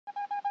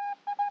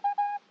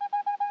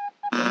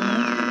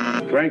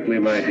Frankly,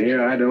 my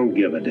dear, I don't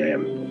give a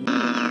damn.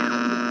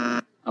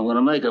 I'm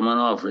gonna make him an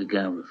offer he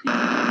can't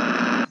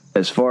refuse.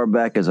 As far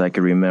back as I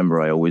can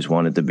remember, I always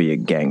wanted to be a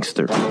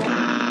gangster.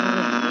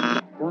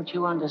 Don't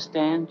you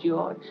understand,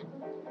 George?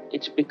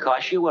 It's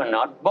because you were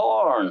not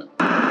born.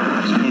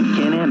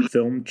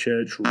 Film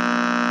church.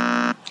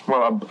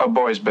 Well, a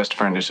boy's best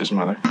friend is his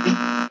mother.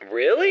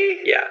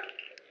 Really? Yeah.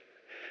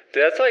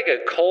 That's like a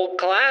cult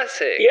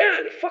classic.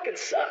 Yeah, it fucking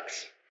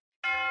sucks.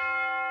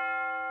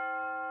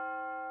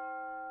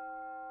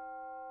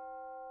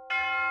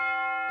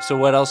 So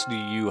what else do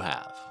you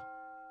have?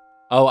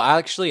 Oh,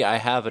 actually, I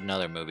have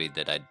another movie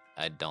that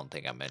I don't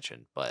think I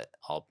mentioned, but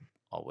I'll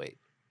wait.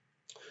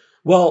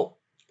 Well,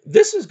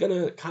 this is going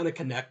to kind of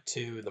connect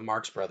to the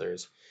Marx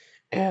Brothers,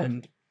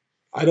 and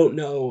I don't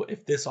know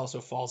if this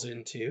also falls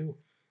into...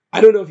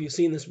 I don't know if you've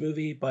seen this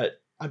movie,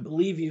 but I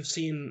believe you've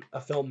seen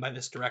a film by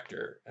this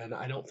director, and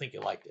I don't think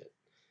you liked it.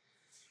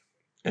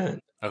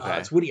 And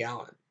it's Woody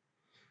Allen.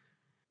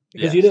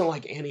 Because you didn't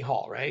like Annie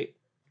Hall, right?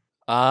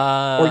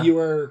 Or you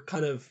were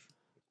kind of...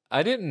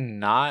 I did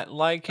not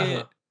like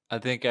it. I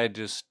think I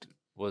just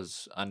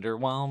was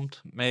underwhelmed,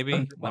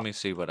 maybe. Let me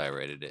see what I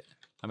rated it.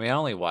 I mean, I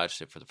only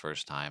watched it for the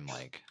first time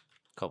like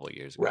a couple of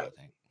years ago, I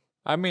think.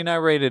 I mean, I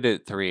rated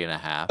it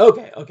 3.5.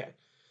 Okay.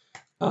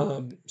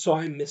 So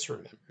I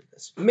misremembered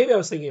this. Maybe I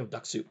was thinking of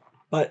Duck Soup,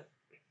 but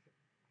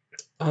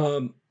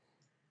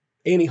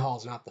Annie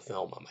Hall's not the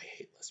film on my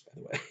hate list, by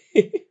the way.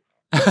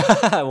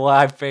 Well,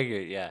 I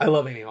figured, yeah. I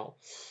love Annie Hall.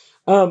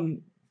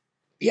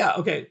 Yeah,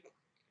 okay.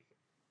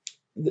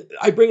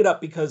 I bring it up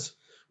because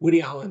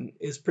Woody Allen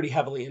is pretty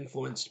heavily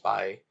influenced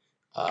by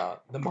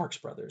the Marx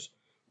Brothers.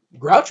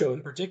 Groucho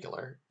in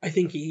particular, I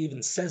think he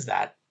even says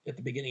that at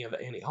the beginning of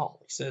Annie Hall.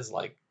 He says,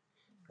 like,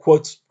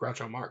 quotes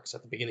Groucho Marx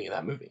at the beginning of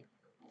that movie.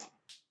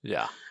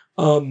 Yeah.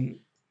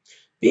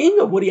 Being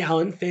a Woody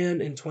Allen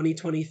fan in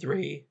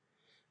 2023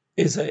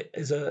 is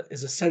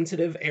a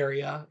sensitive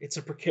area. It's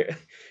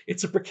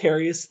a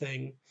precarious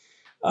thing.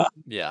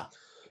 Yeah.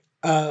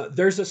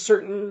 There's a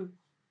certain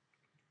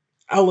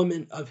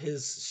element of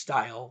his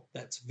style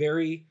that's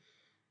very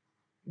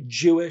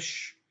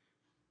Jewish,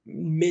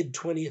 mid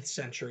 20th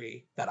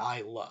century that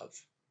I love.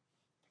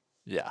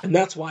 Yeah. And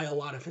that's why a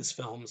lot of his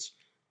films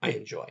I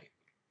enjoy.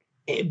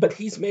 But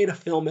he's made a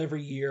film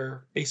every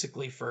year,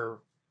 basically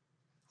for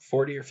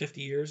 40 or 50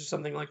 years or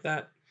something like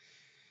that.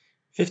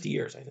 50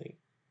 years, I think.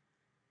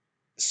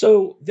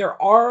 So there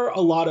are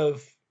a lot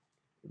of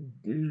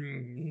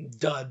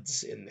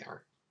duds in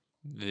there.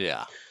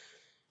 Yeah.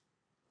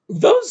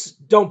 Those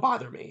don't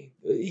bother me.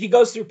 He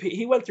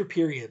went through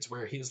periods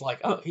where he was like,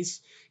 oh,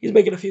 he's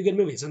making a few good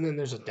movies, and then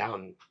there's a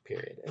down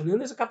period, and then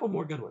there's a couple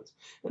more good ones,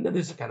 and then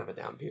there's a kind of a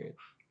down period.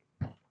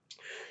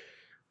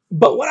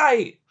 But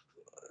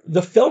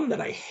the film that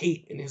I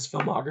hate in his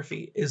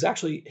filmography is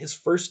actually his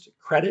first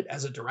credit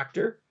as a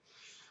director,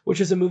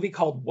 which is a movie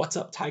called What's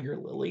Up, Tiger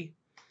Lily.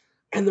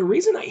 And the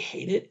reason I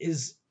hate it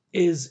is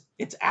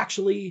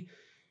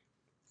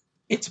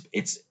it's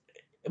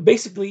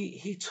basically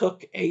he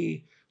took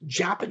a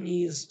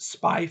Japanese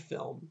spy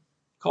film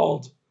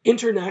called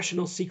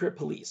International Secret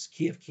Police,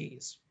 Key of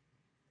Keys,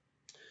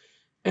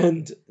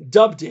 and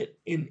dubbed it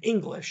in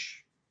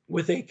English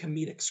with a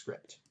comedic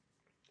script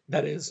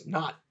that is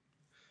not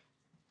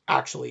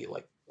actually,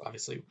 like,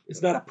 obviously,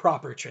 it's not a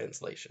proper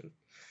translation.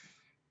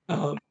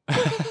 That's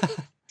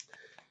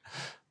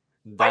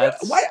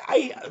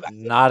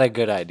not a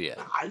good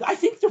idea. I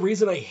think the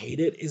reason I hate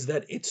it is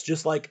that it's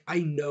just like, I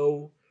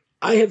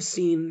have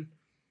seen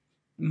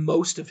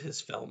most of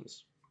his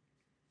films.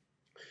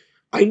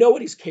 I know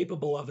what he's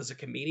capable of as a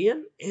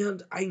comedian,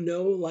 and I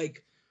know,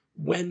 like,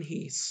 when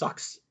he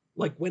sucks,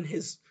 like when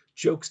his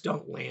jokes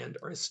don't land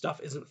or his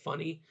stuff isn't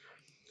funny.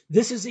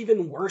 This is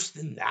even worse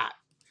than that.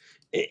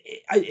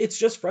 It's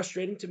just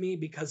frustrating to me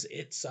because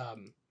it's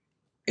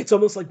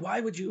almost like,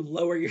 why would you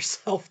lower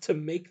yourself to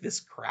make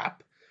this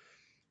crap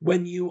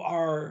when you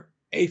are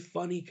a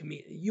funny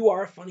comedian? You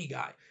are a funny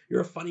guy. You're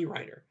a funny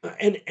writer.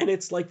 And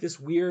it's like this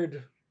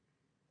weird...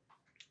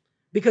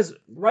 Because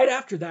right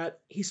after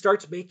that, he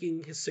starts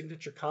making his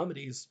signature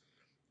comedies,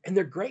 and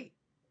they're great.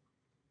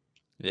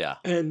 Yeah.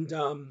 And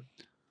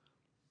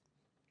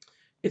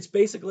it's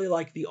basically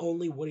like the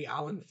only Woody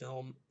Allen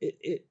film.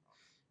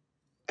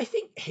 I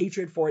think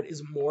hatred for it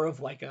is more of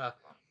like a...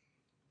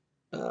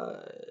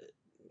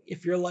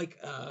 if you're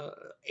like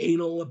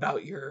anal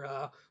about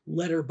your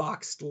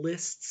letterboxed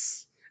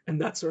lists and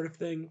that sort of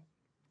thing.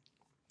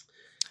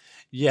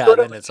 Yeah,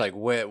 then it's like,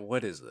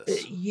 what is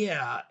this?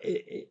 Yeah,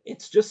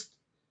 it's just...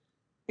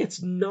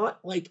 It's not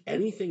like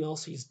anything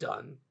else he's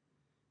done.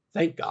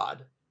 Thank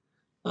God.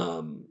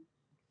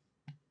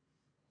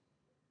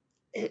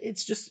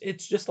 It's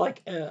just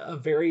like a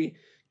very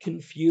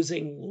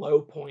confusing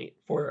low point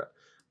for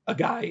a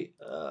guy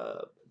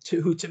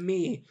who to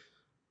me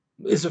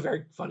is a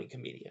very funny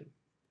comedian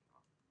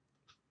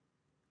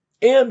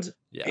and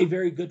a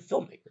very good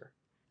filmmaker.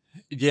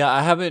 Yeah,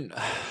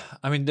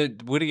 I mean, the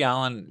Woody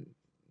Allen,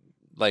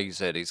 like you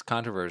said, he's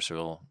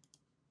controversial,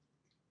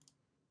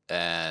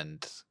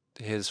 and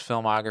his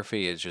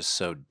filmography is just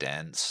so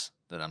dense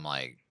that I'm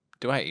like,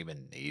 do I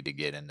even need to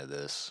get into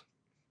this?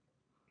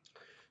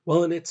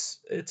 Well, and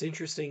it's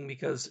interesting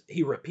because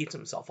he repeats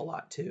himself a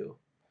lot too.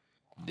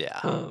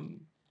 Yeah.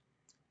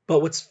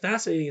 But what's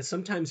fascinating is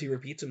sometimes he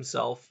repeats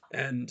himself,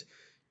 and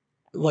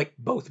like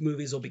both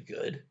movies will be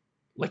good.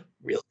 Like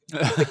really,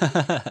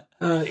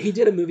 he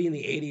did a movie in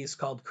the '80s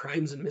called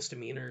Crimes and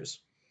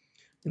Misdemeanors,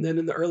 and then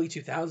in the early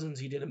 2000s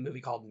he did a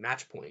movie called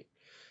Match Point.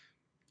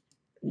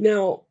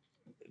 Now,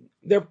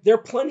 they're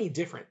plenty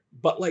different,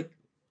 but like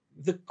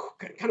the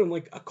kind of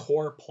like a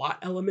core plot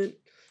element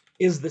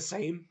is the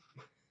same.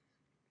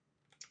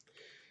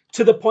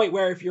 To the point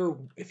where if you're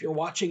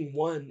watching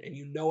one and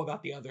you know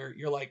about the other,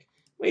 you're like,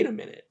 wait a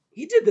minute,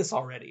 he did this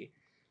already.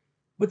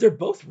 But they're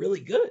both really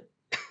good.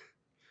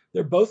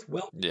 They're both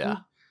well done. Yeah.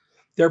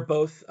 They're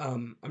both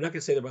I'm not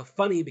gonna say they're both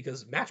funny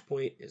because Match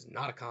Point is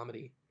not a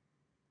comedy.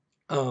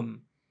 But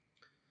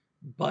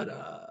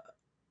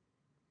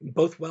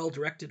both well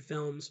directed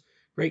films,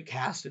 great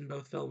cast in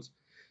both films.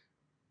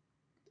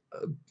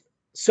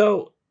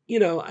 So,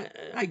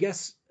 I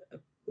guess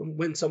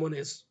when someone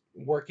is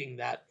working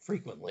that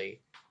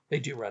frequently, they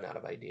do run out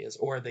of ideas,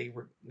 or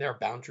they're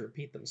bound to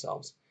repeat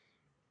themselves.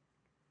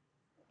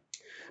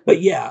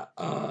 But yeah,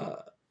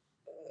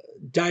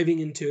 diving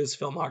into his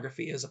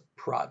filmography is a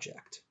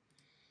project.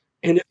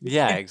 And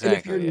exactly. And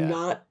if you're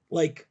not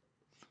like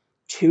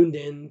tuned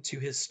in to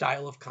his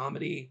style of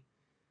comedy,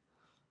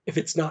 if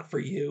it's not for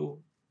you,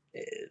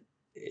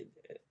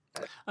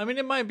 I mean,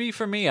 it might be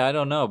for me. I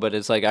don't know, but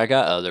it's like I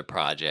got other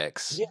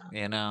projects.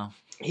 Yeah.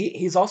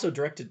 He's also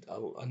directed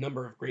a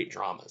number of great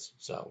dramas.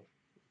 So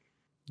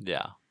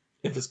yeah,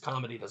 if his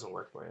comedy doesn't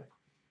work for you,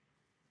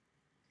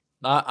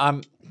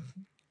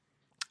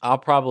 I'll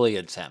probably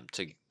attempt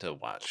to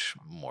watch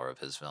more of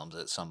his films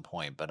at some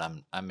point, but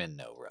I'm in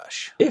no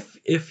rush.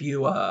 If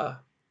you I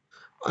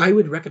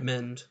would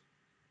recommend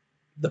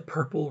The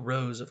Purple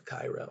Rose of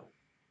Cairo.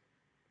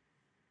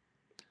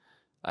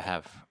 I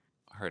have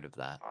heard of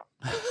that.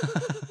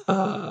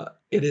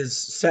 It is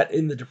set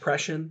in the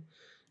Depression.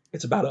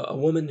 It's about a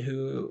woman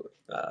who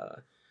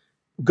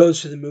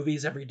goes to the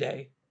movies every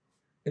day,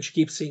 and she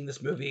keeps seeing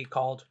this movie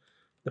called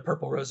The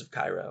Purple Rose of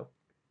Cairo.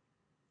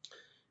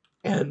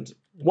 And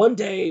one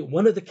day,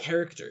 one of the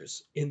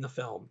characters in the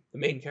film, the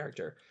main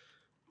character,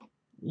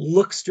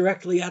 looks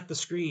directly at the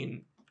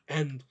screen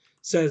and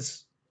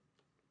says,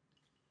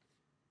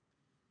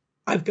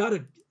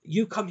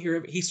 you come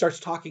here. He starts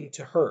talking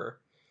to her,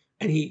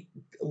 and he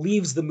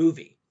leaves the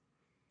movie.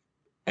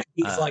 And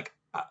he's like,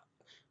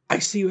 I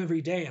see you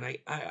every day, and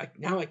I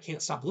now I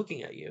can't stop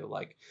looking at you.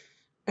 Like,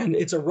 and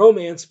it's a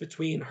romance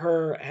between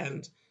her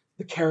and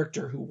the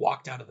character who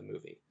walked out of the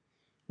movie.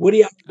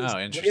 Woody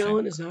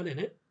Allen is not in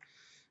it.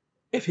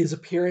 If his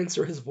appearance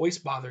or his voice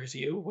bothers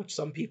you, which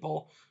some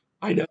people,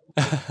 I know,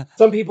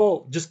 some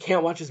people just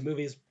can't watch his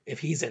movies if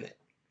he's in it.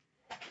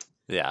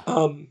 Yeah.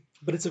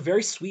 But it's a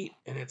very sweet,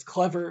 and it's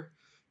clever,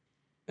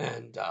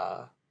 and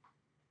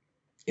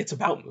it's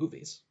about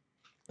movies.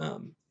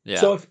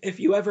 So if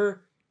you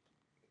ever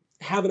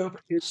have an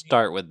opportunity,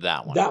 start with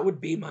that one. That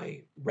would be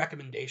my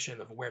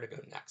recommendation of where to go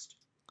next.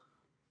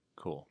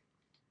 Cool.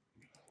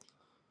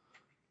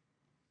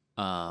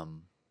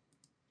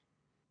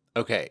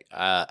 Okay.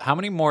 How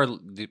many more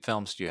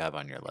films do you have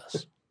on your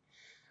list?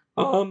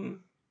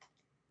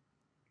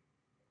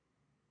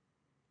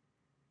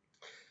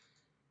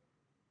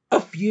 A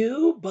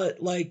few,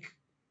 but like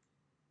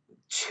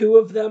two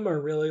of them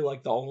are really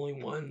like the only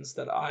ones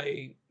that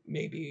I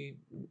maybe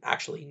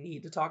actually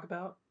need to talk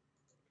about.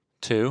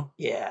 Two?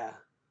 Yeah.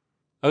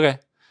 Okay.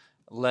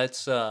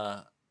 Let's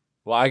well,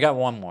 I got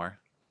one more.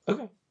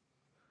 Okay.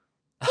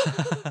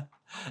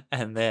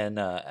 and then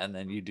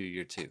you do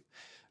your two.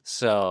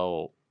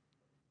 So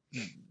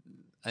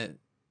I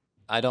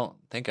don't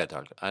think I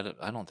talked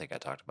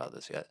about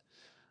this yet.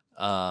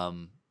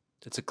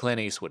 It's a Clint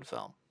Eastwood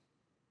film.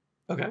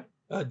 Okay.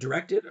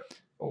 Directed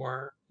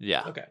or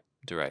yeah. Okay.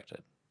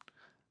 Directed.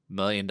 $1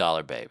 Million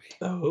Baby.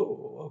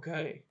 Oh,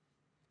 okay.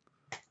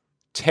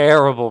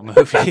 Terrible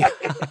movie.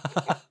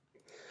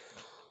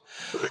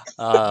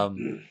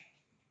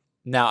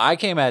 Now I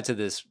came out to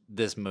this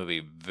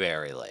movie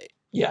very late.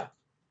 Yeah.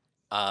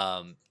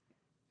 And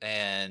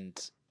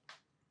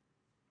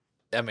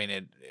I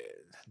mean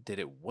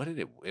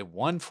it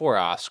won 4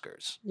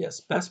 Oscars.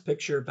 Yes, Best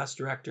Picture, Best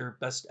Director,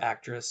 Best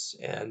Actress,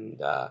 and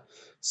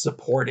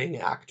Supporting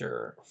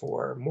Actor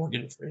for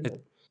Morgan Freeman.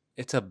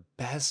 It's a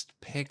Best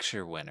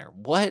Picture winner.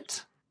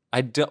 What?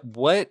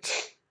 What?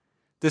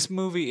 This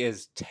movie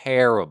is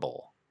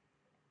terrible.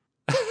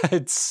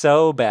 It's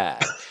so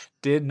bad.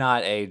 Did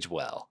not age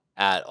well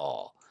at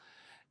all.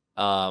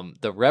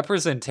 The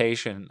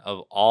representation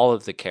of all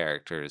of the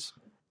characters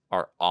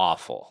are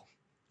awful.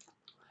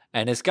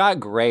 And it's got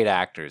great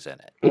actors in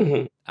it.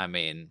 Mm-hmm. I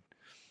mean,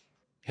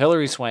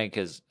 Hilary Swank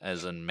is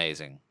an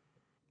amazing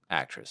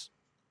actress.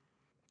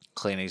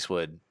 Clint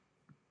Eastwood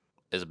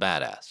is a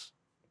badass.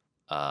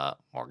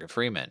 Morgan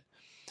Freeman.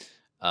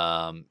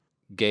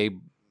 Jay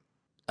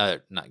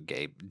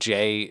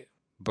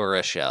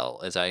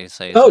Baruchel, as I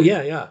say. Oh,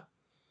 yeah.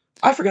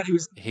 I forgot he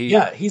was.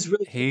 He's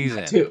really he's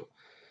in too.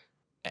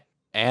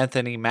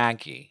 Anthony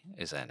Mackie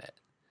is in it.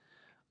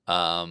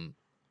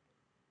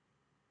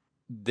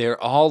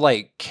 They're all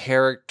like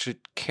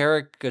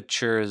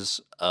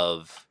caricatures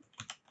of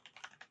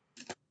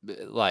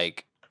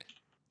like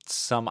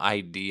some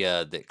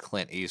idea that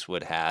Clint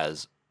Eastwood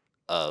has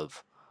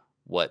of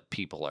what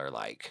people are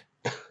like.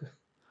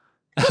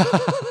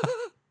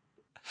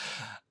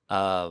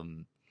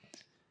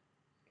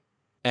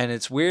 And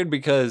it's weird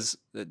because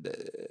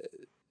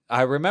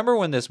I remember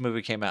when this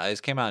movie came out.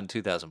 It came out in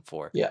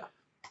 2004. Yeah.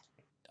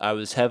 I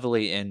was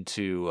heavily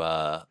into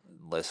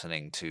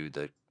listening to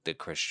the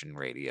Christian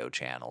radio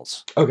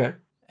channels. Okay.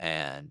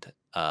 And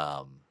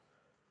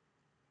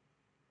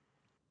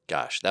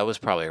gosh, that was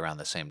probably around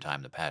the same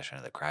time The Passion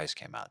of the Christ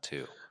came out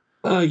too.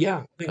 Yeah,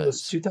 I think it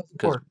was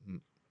 2004.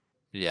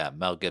 Yeah,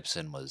 Mel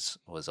Gibson was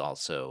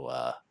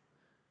also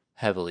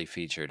heavily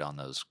featured on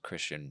those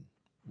Christian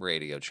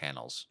radio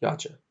channels.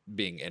 Gotcha.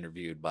 Being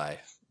interviewed by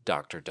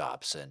Dr.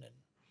 Dobson and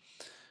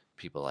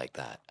people like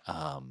that.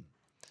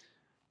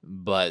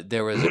 But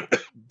there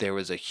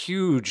was a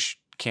huge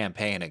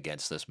campaign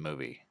against this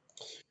movie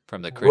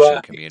from the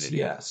Christian community.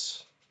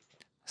 Yes.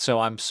 So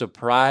I'm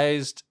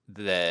surprised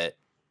that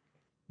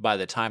by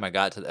the time I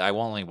got to I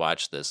only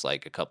watched this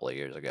like a couple of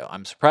years ago.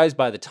 I'm surprised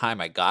by the time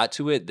I got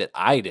to it that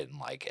I didn't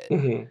like it.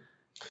 Mm-hmm.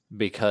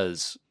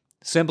 Because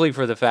simply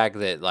for the fact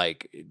that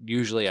like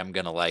usually I'm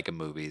going to like a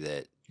movie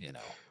that,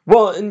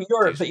 Well, and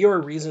your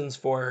reasons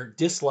for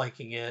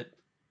disliking it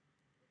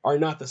are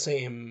not the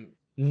same.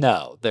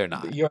 No, they're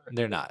not.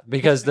 They're not.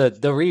 Because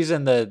the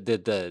reason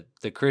the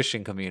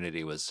Christian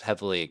community was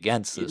heavily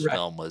against this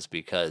film was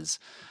because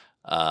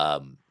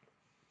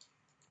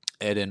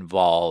it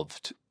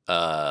involved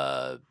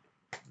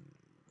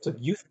it's a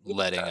youth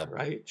letting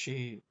right?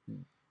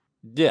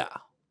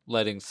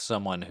 letting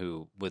someone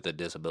who with a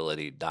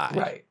disability die.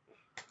 Right.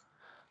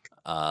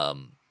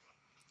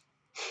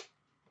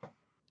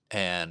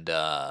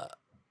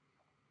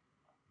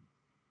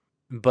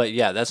 But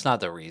yeah, that's not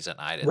the reason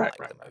I didn't like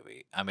the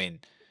movie. I mean,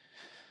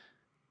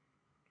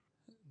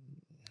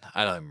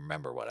 I don't even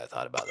remember what I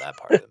thought about that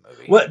part of the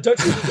movie. What don't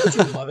you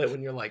love it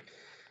when you're like,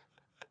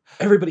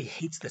 everybody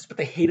hates this, but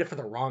they hate it for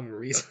the wrong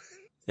reason?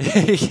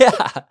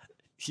 Yeah.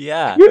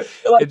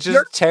 Like, it's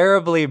just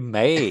terribly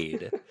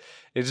made.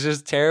 It's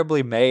just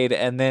terribly made,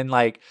 and then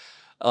like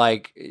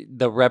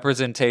the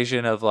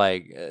representation of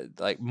like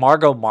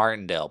Margot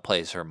Martindale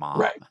plays her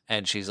mom,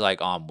 and she's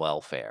like on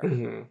welfare,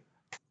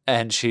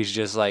 and she's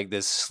just like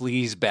this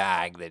sleaze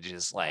bag that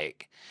just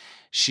like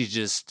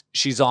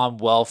she's on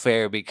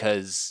welfare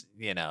because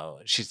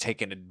she's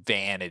taking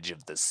advantage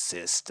of the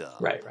system,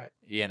 right.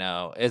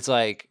 It's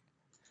like,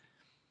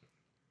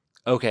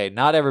 okay,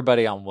 not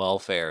everybody on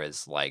welfare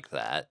is like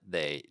that.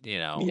 They,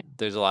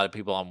 there's a lot of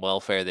people on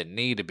welfare that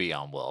need to be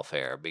on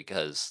welfare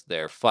because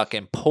they're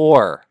fucking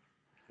poor.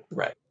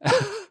 Right.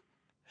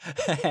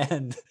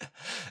 And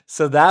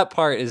so that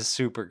part is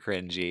super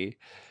cringy.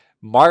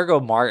 Margot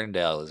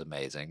Martindale is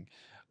amazing.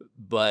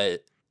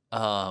 But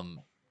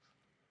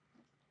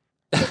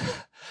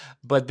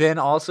but then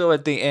also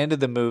at the end of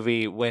the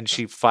movie when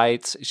she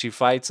fights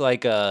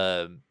like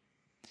a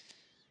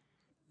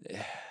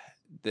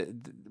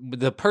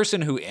the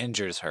person who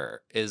injures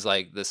her is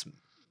like this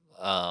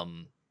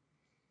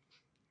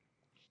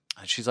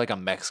she's like a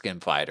Mexican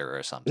fighter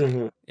or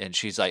something, and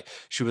she was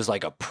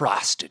like a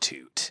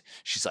prostitute,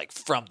 she's like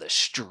from the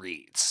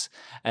streets,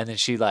 and then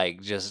she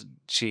like just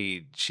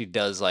she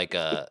does like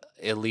a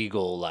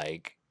illegal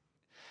like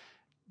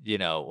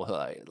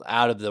like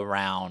out of the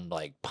round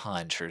like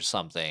punch or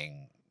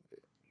something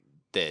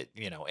that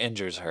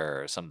injures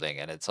her or something,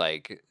 and it's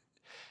like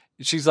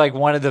she's like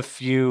one of the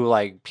few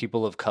like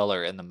people of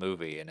color in the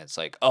movie, and it's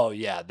like, oh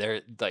yeah,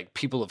 they're like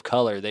people of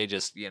color, they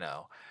just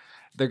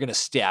they're gonna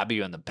stab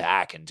you in the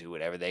back and do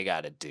whatever they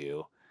gotta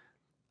do.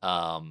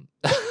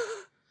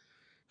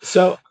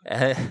 So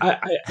I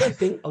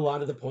think a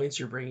lot of the points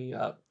you're bringing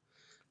up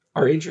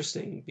are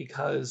interesting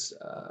because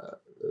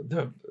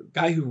the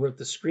guy who wrote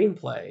the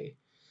screenplay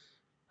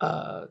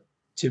to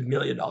 $1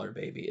 Million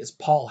Baby is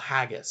Paul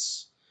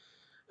Haggis,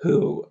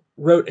 who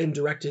wrote and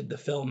directed the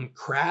film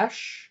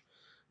Crash.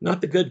 Not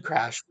the good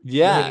Crash,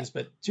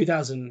 but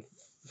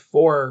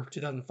 2004,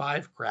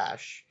 2005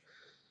 Crash.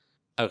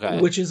 Okay.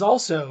 Which is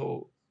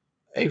also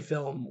a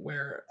film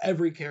where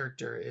every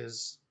character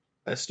is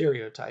a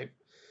stereotype.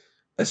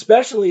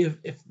 Especially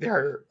if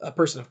they're a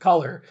person of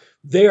color,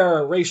 they are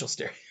a racial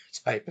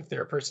stereotype if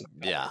they're a person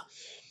of color.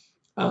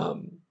 Yeah.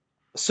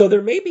 So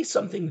there may be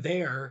something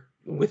there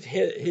with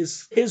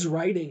his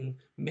writing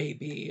may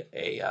be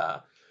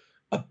a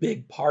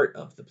big part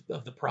of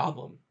the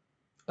problem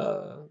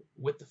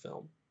with the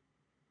film.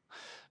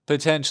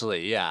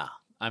 Potentially, yeah.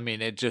 I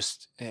mean,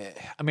 it's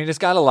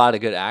got a lot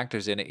of good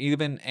actors in it.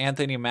 Even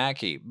Anthony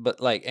Mackie,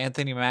 but like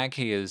Anthony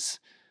Mackie he's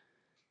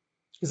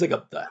like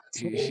a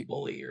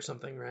bully or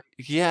something, right?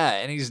 Yeah,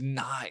 and he's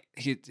not.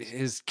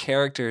 His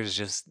character is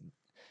just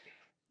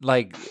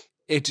like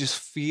it just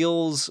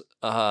feels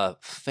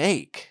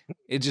fake.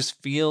 It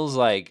just feels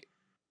like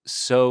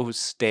so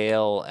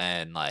stale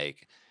and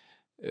like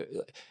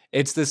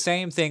It's the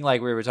same thing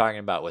like we were talking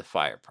about with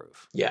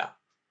Fireproof. Yeah.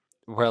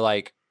 Where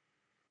like,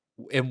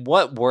 in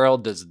what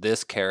world does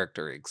this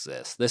character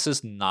exist? This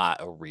is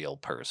not a real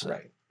person.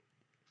 Right.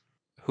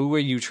 Who are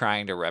you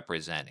trying to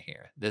represent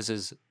here? This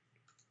is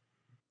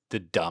the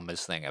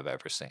dumbest thing I've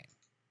ever seen.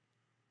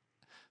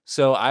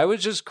 So I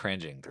was just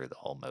cringing through the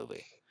whole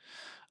movie.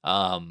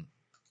 And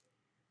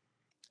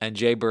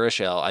Jay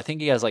Baruchel, I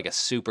think he has like a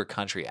super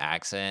country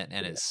accent,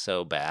 and it's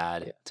so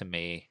bad to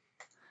me.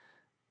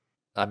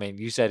 I mean,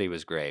 you said he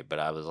was great, but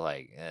I was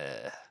like,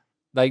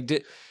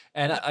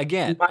 and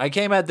again, I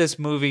came at this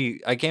movie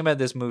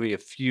a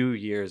few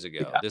years ago.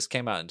 Yeah. This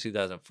came out in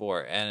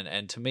 2004,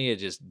 and to me, it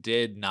just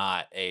did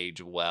not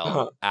age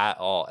well at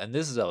all. And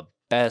this is a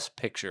Best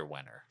Picture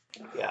winner.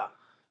 Yeah.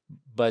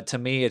 But to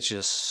me, it's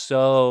just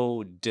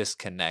so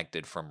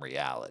disconnected from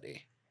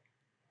reality.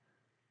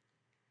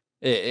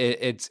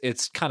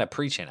 It's kind of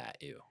preaching at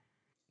you,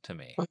 to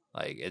me.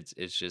 Like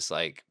it's just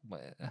like,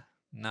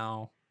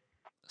 no.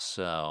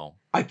 So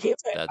I can't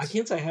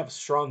say I have a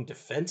strong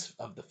defense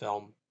of the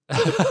film.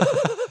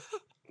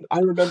 I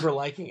remember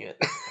liking it.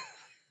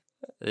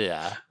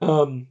 Yeah.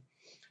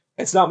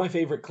 It's not my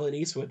favorite Clint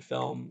Eastwood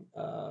film,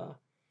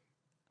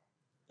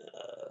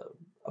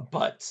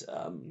 but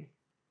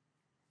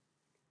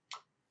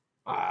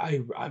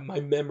I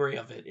my memory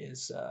of it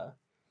is, I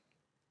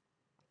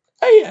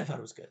thought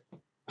it was good.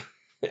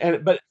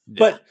 And but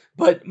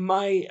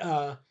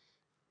my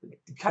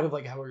kind of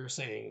like how we were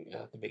saying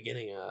at the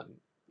beginning,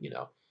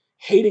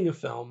 hating a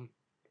film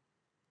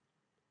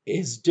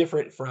is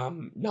different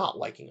from not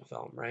liking a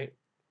film, right?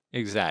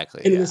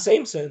 Exactly. And in the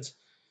same sense,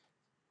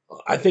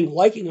 I think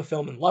liking a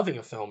film and loving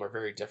a film are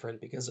very different,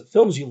 because the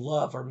films you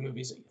love are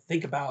movies that you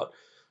think about.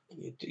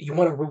 You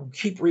want to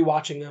keep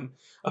rewatching them.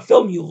 A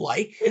film you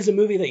like is a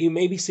movie that you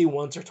maybe see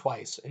once or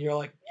twice, and you're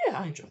like, yeah,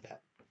 I enjoyed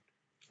that.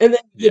 And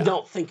then you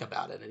don't think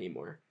about it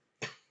anymore.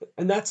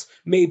 And that's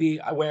maybe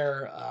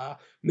where $1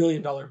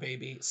 Million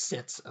Baby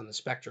sits on the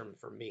spectrum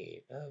for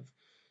me. It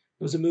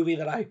was a movie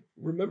that I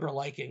remember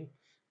liking,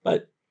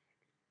 but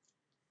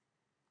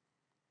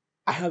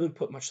I haven't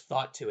put much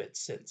thought to it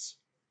since.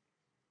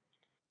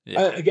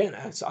 Again,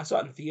 I saw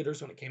it in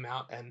theaters when it came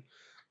out, and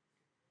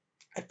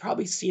I've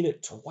probably seen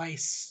it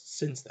twice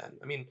since then.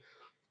 I mean,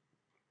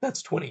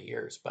 that's 20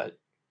 years, but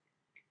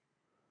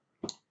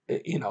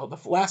the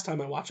last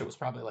time I watched it was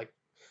probably like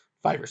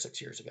 5 or 6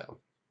 years ago.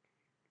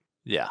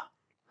 Yeah.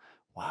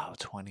 Wow,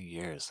 20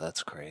 years.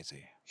 That's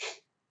crazy.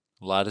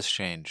 A lot has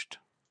changed.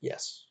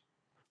 Yes.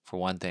 For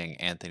one thing,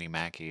 Anthony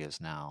Mackie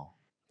is now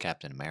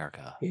Captain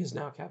America. He is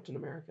now Captain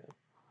America.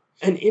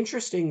 An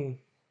interesting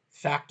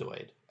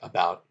factoid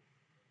about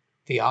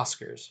the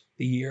Oscars,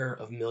 the year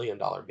of $1 Million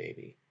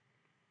Baby.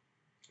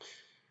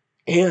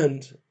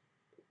 And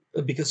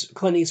because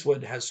Clint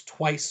Eastwood has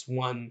twice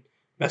won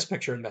Best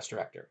Picture and Best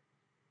Director.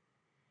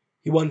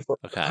 He won for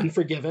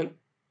Unforgiven.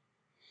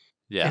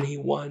 Yeah. And he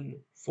won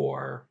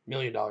for $1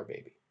 Million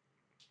Baby.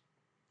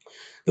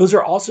 Those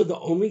are also the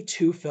only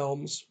two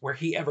films where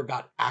he ever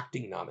got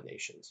acting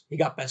nominations. He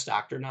got Best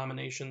Actor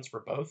nominations for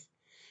both,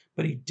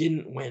 but he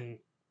didn't win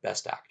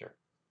Best Actor.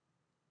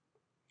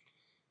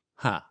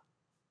 Huh.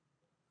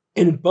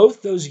 And in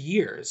both those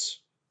years,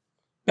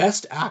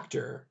 Best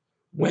Actor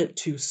went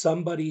to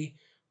somebody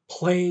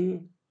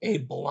playing a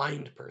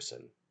blind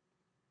person.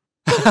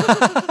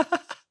 The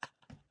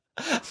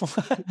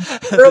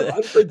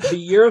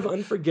year of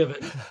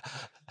Unforgiven.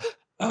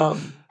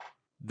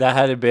 That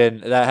had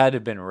to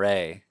have been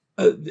Ray.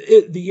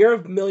 The year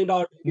of $1 Million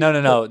Baby. No.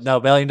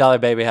 $1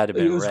 Million Baby had to have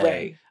been It was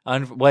Ray.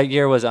 What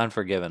year was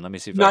Unforgiven? Let me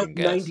see if I can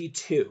guess.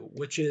 92,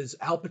 which is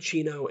Al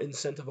Pacino in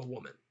Scent of a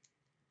Woman.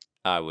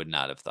 I would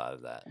not have thought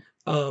of that.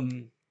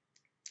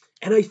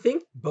 And I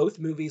think both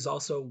movies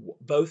also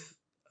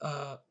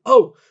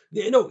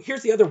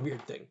here's the other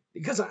weird thing,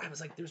 because I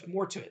was like, there's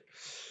more to it.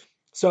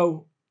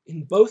 So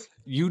in both,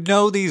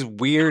 these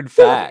weird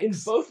facts. In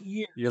both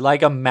years, you're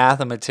like a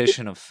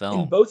mathematician of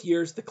film. In both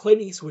years, the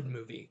Clint Eastwood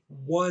movie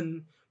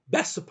won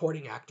Best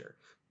Supporting Actor.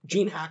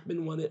 Gene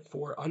Hackman won it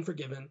for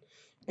Unforgiven,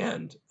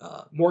 and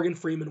Morgan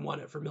Freeman won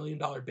it for $1 Million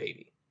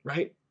Baby.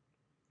 Right?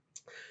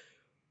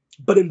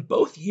 But in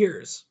both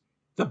years,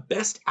 the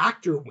Best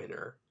Actor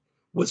winner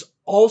was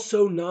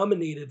also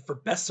nominated for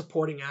Best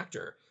Supporting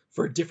Actor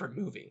for a different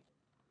movie.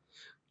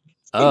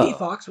 Jamie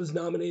Foxx was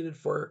nominated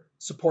for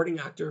Supporting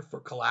Actor for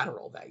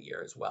Collateral that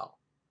year as well.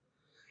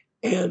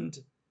 And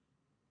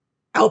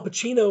Al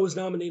Pacino was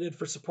nominated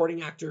for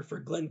Supporting Actor for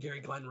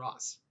Glengarry Glen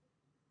Ross.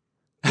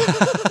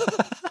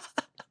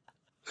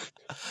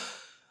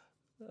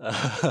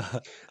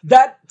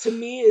 That, to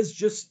me, is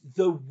just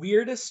the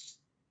weirdest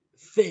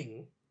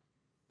thing.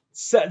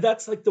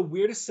 That's like the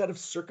weirdest set of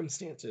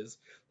circumstances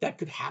that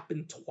could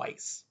happen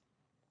twice.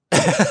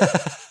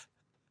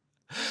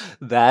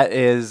 That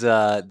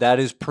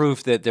is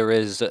proof that there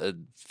is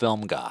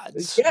film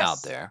gods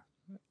out there.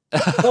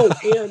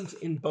 And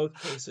in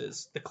both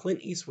cases, the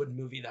Clint Eastwood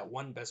movie that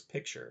won Best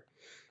Picture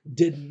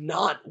did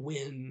not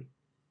win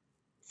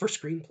for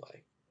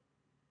screenplay.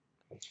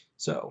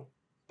 So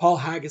Paul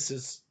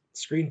Haggis's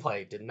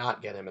screenplay did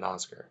not get him an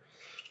Oscar.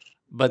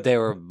 But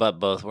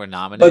both were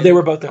nominated. But they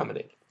were both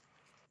nominated.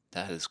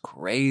 That is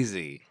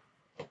crazy.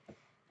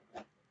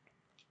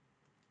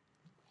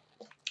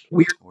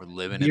 We're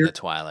living in the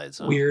Twilight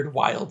Zone. Weird,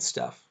 wild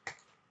stuff.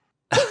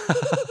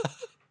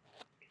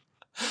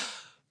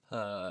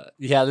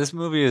 Yeah, this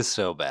movie is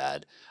so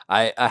bad.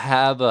 I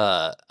have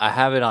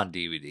it on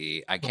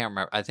DVD. I can't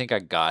remember. I think I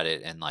got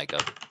it in like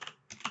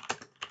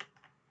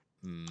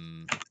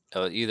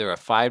either a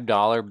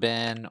 $5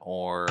 bin,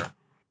 or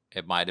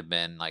it might have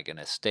been like an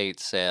estate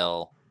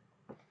sale,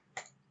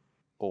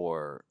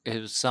 or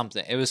it was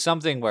something. It was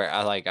something where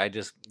I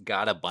just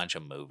got a bunch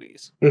of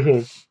movies,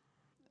 and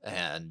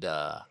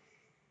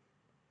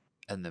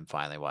then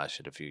finally watched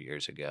it a few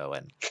years ago,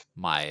 and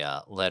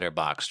my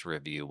Letterboxd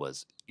review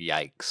was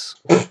yikes,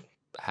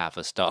 half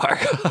a star.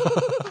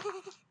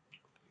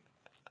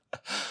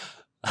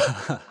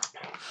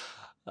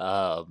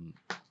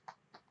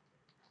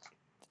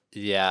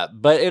 Yeah,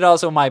 but it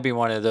also might be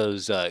one of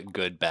those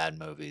good bad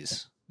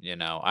movies. You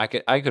know, I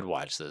could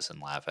watch this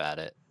and laugh at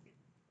it.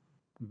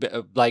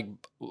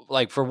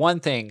 Like for one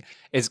thing,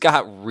 it's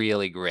got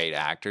really great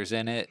actors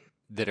in it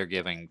that are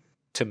giving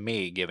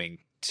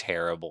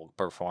terrible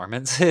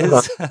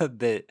performances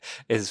that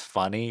is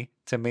funny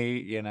to me,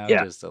 you know,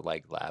 just to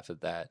like laugh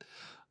at that.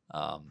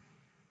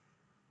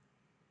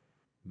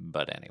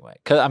 But anyway,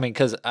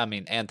 because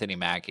Anthony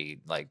Mackie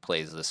like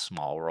plays this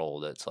small role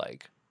that's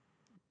like,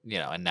 you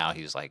know, and now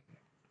he's like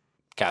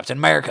Captain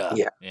America,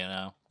 you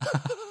know.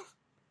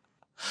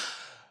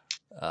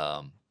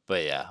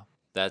 But yeah,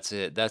 that's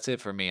it. That's it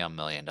for me on $1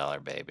 Million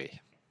Baby.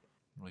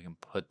 We can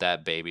put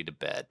that baby to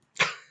bed.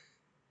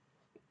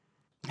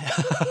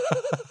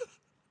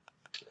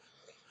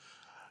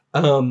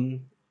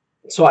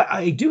 So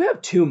I do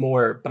have two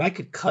more, but I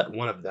could cut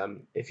one of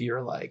them if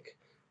you're like,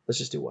 let's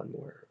just do one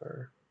more.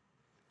 Or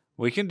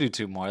we can do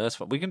two more. That's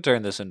fine. We can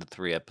turn this into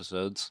 3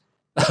 episodes.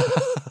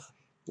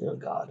 Oh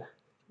God.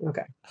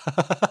 Okay.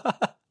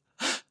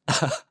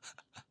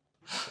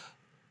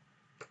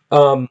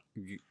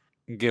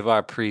 Give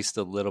our priest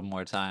a little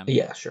more time.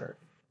 Yeah, sure.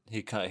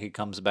 He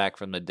comes back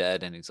from the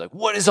dead and he's like,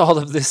 "What is all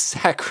of this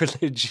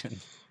sacrilege?"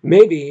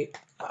 Maybe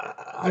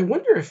I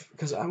wonder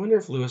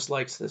if Lewis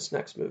likes this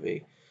next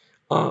movie.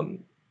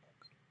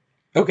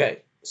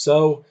 Okay,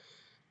 so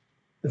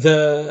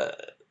the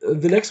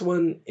next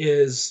one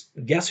is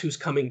Guess Who's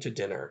Coming to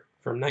Dinner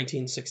from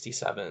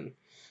 1967.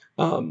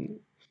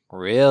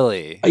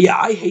 Really? Yeah,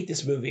 I hate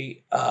this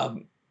movie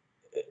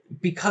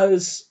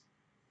because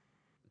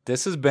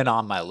this has been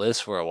on my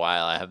list for a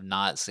while. I have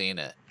not seen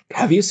it.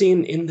 Have you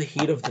seen In the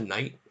Heat of the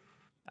Night?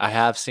 I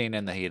have seen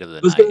In the Heat of the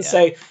Night. I was going to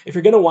say, if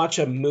you're going to watch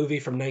a movie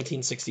from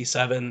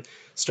 1967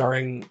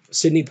 starring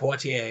Sidney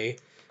Poitier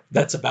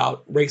that's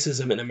about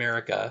racism in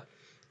America,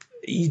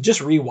 you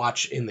just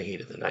rewatch In the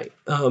Heat of the Night.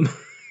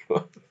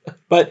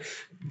 But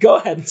go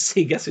ahead and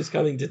see Guess Who's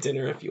Coming to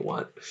Dinner if you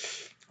want.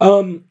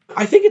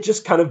 I think it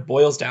just kind of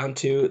boils down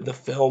to the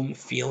film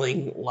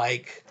feeling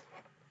like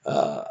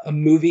a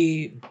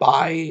movie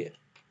by,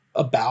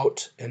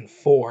 about, and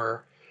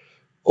for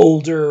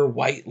older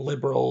white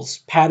liberals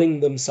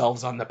patting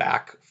themselves on the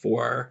back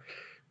for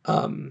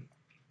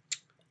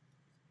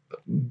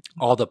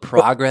all the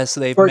progress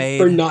they've made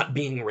for not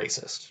being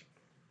racist.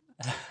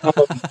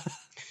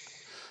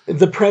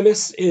 The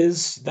premise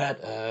is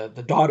that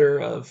the daughter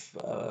of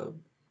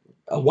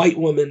a white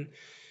woman,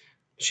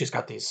 she's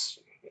got these.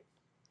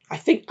 I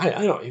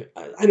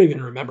don't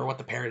even remember what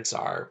the parents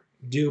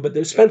do, but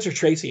there's Spencer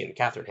Tracy and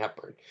Katharine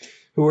Hepburn,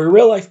 who were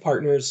real life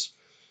partners,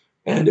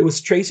 and it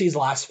was Tracy's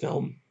last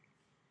film,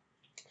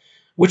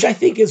 which I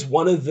think is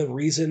one of the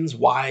reasons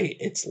why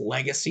its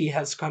legacy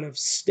has kind of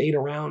stayed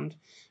around,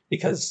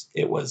 because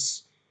it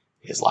was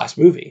his last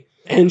movie.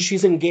 And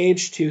she's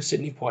engaged to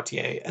Sidney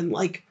Poitier. And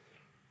like,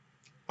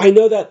 I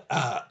know that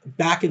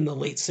back in the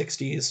late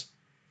 60s,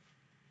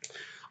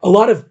 a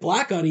lot of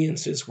black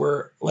audiences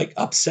were like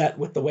upset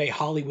with the way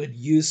Hollywood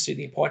used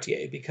Sidney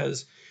Poitier,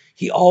 because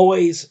he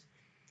always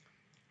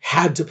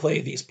had to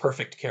play these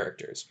perfect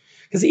characters.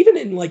 Because even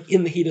in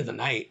the Heat of the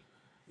Night,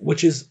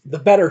 which is the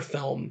better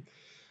film,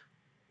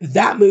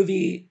 that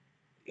movie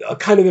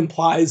kind of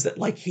implies that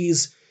like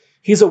he's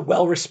a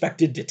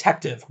well-respected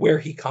detective where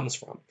he comes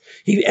from.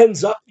 He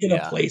ends up in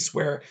a place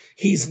where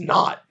he's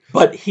not,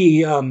 but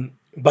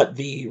but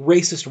the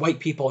racist white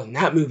people in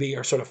that movie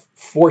are sort of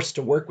forced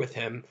to work with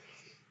him.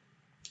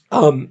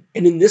 And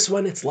in this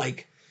one, it's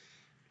like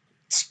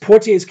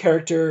Poitier's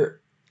character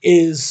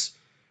is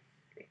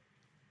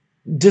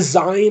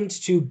designed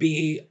to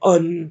be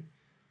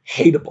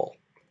unhateable,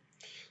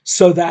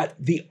 so that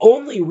the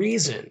only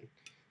reason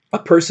a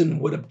person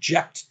would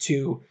object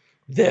to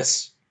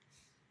this,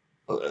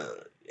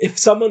 if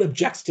someone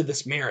objects to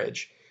this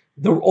marriage,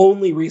 the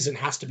only reason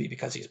has to be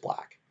because he's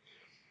black.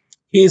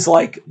 He's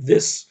like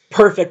this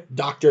perfect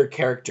doctor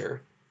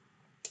character.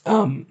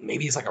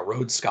 Maybe he's like a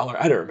Rhodes Scholar.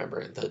 I don't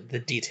remember the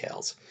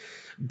details,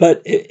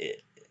 but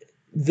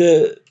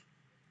the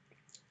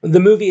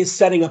movie is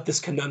setting up this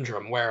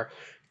conundrum where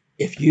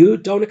if you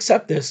don't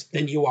accept this,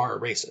 then you are a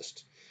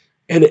racist.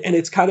 And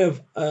it's kind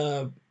of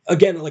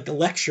again, like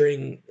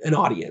lecturing an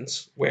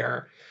audience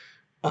where,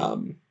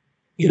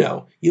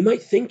 you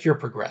might think you're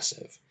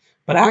progressive,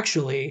 but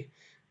actually,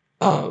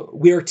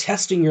 we're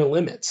testing your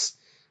limits,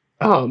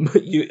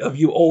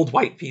 you old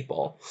white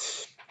people.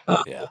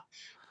 Yeah.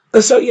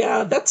 So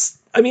yeah, that's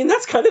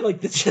kind of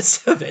like the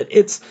gist of it.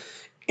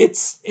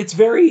 It's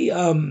very,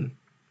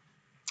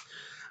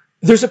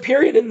 there's a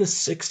period in the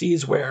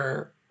 60s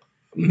where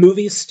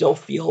movies still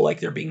feel like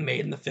they're being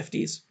made in the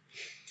 50s,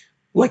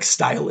 like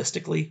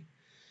stylistically.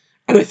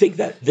 And I think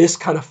that this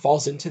kind of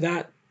falls into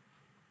that.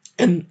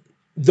 And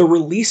the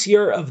release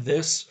year of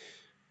this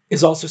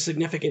is also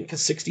significant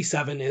because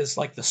 67 is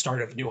like the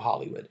start of New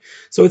Hollywood.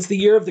 So it's the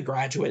year of The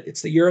Graduate.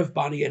 It's the year of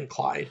Bonnie and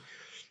Clyde.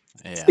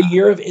 It's the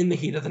year of In the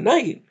Heat of the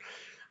Night.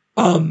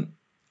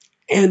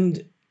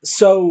 And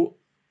so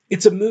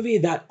it's a movie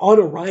that on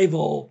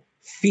arrival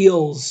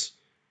feels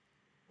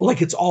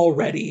like it's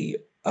already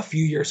a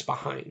few years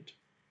behind.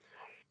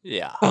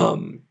 Yeah.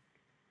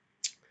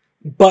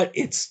 But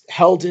it's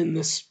held in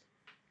this,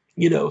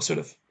 sort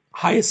of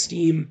high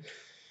esteem.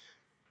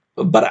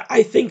 But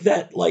I think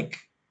that like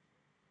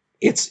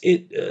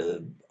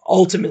it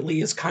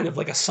ultimately is kind of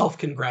like a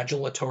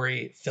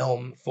self-congratulatory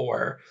film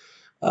for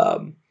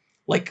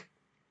like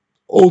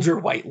older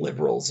white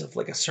liberals of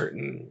like a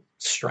certain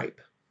stripe.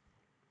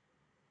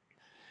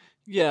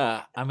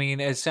 Yeah, I mean,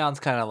 it sounds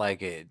kind of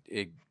like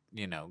it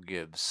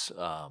gives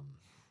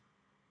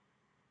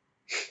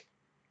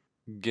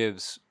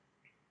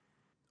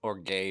or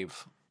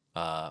gave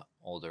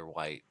older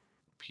white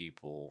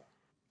people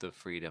the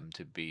freedom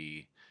to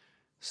be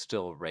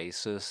still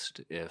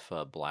racist if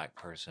a black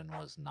person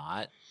was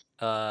not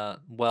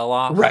well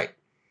off. Right.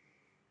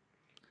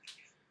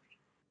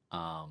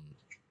 I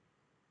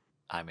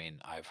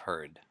mean, I've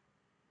heard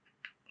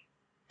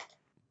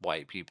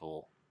white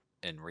people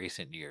in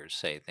recent years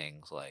say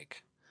things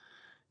like,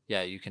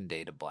 yeah, you can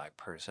date a black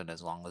person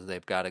as long as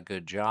they've got a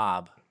good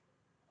job.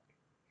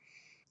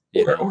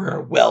 Or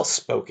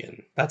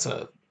well-spoken. That's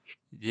an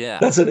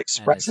expression.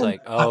 And it's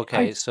like, oh,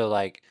 okay, so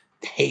like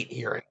hate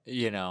hearing.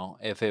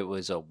 If it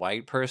was a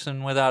white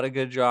person without a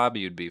good job,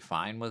 you'd be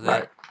fine with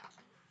Right. it.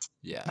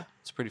 Yeah,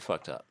 it's pretty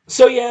fucked up.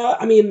 So yeah,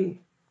 I mean,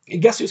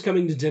 Guess Who's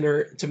Coming to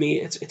Dinner, to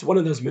me, it's one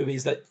of those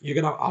movies that you're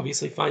gonna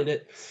obviously find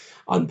it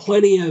on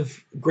plenty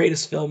of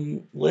greatest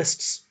film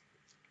lists.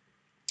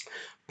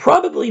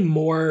 Probably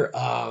more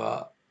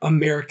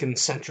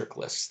American-centric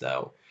lists,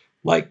 though.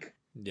 Like,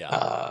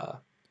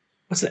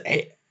 what's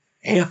it?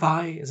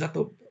 AFI? Is that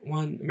the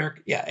one?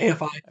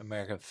 AFI.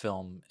 American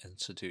Film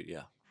Institute,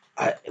 yeah.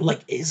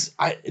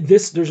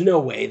 There's no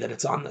way that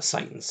it's on the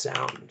Sight and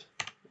Sound.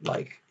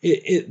 Like,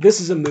 this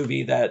is a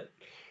movie that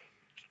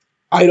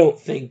I don't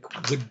think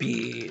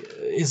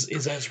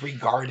is as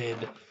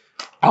regarded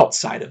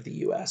outside of the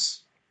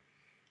U.S.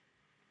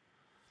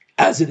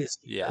 as it is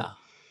here. Yeah.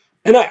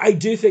 And I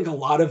do think a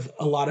lot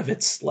of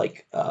its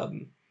like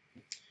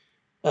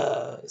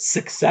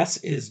success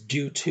is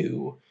due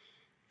to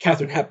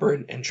Katharine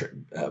Hepburn and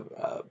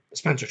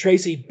Spencer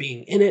Tracy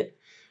being in it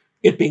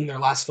being their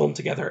last film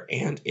together,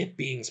 and it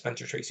being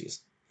Spencer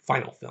Tracy's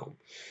final film.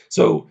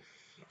 So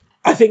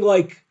I think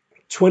like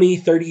 20,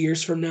 30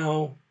 years from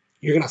now,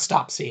 you're going to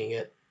stop seeing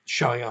it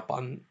showing up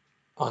on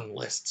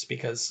lists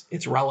because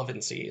its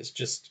relevancy is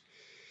just,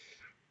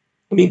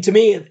 I mean, to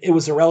me, it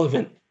was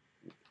irrelevant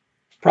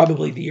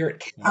probably the year it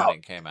came out. When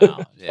it came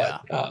out, yeah.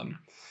 But,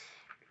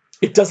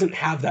 it doesn't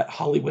have that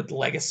Hollywood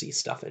legacy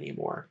stuff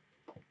anymore.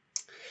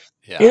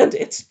 Yeah. And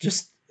it's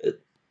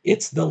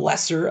the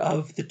lesser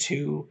of the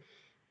two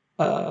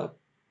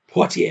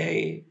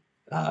Poitier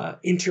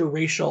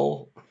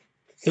interracial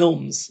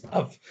films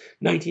of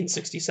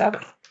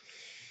 1967.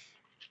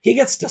 He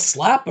gets to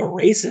slap a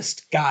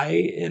racist guy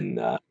in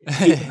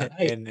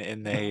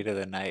in the Heat of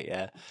the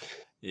Night.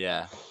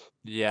 Yeah.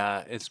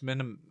 It's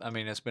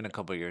been a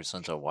couple years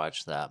since I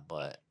watched that,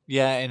 but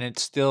yeah, and it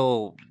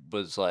still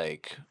was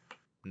like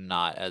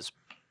not as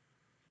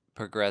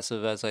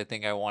progressive as I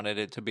think I wanted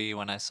it to be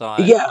when I saw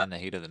it in the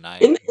Heat of the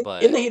Night. In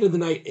the Heat of the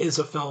Night is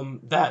a film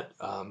that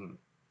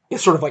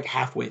is sort of like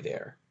halfway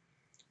there.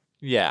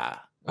 Yeah.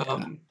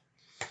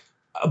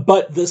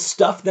 But the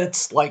stuff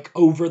that's like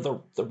over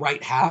the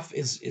right half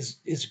is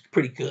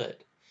pretty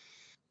good.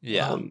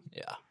 Yeah.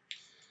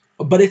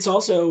 But it's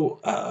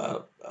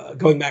also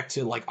going back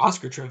to like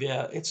Oscar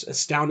trivia. It's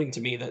astounding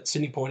to me that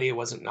Sidney Poitier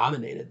wasn't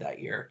nominated that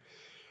year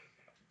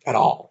at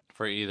all.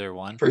 For either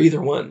one.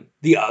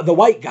 The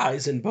white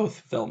guys in both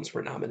films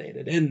were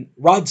nominated, and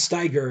Rod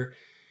Steiger,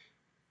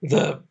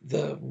 the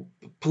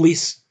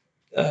police,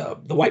 the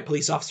white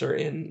police officer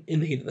in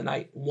The Heat of the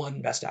Night,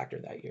 won Best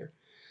Actor that year.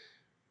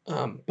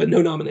 But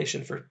no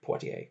nomination for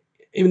Poitier,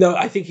 even though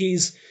I think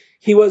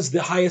he was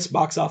the highest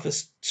box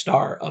office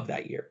star of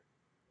that year.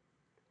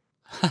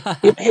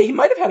 He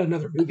might have had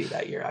another movie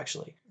that year,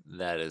 actually.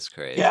 That is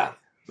crazy. Yeah.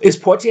 Is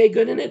Poitier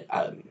good in it?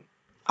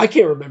 I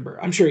can't remember.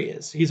 I'm sure he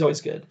is. He's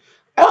always good.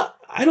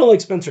 I don't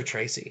like Spencer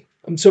Tracy.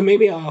 So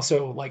maybe I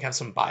also like have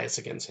some bias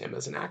against him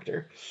as an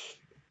actor.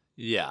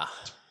 Yeah.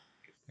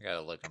 I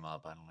gotta look him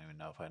up. I don't even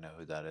know if I know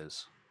who that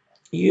is.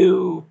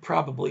 You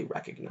probably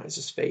recognize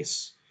his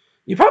face.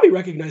 You probably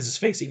recognize his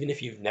face even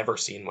if you've never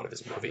seen one of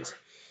his movies,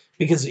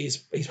 because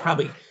you've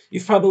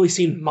probably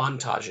seen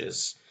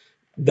montages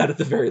that at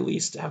the very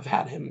least have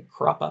had him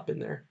crop up in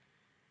there.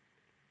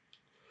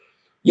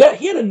 Yeah,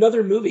 he had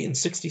another movie in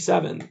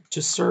 '67,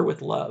 To Sir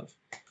with Love.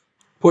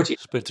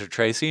 Spencer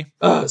Tracy?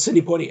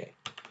 Sidney Poitier.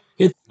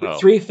 He had Oh.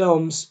 3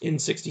 films in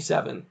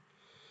 '67.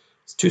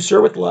 To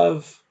Sir with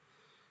Love,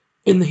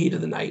 In the Heat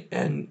of the Night,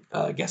 and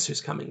Guess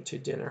Who's Coming to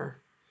Dinner.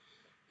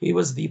 He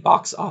was the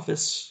box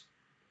office,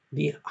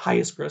 the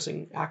highest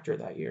grossing actor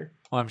that year.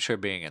 Well, I'm sure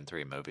being in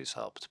 3 movies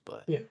helped,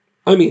 but Yeah.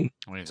 I mean,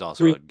 he's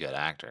also a good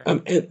actor.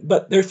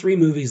 But they're 3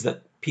 movies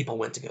that people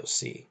went to go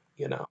see,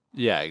 you know.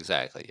 Yeah,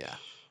 exactly, yeah.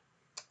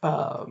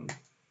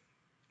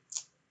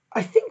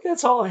 I think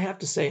that's all I have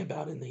to say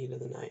about In the Heat of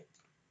the Night.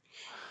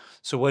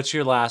 So what's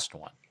your last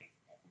one?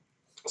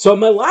 So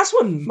my last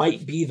one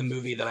might be the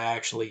movie that I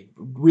actually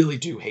really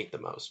do hate the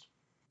most.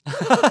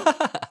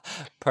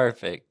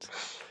 Perfect.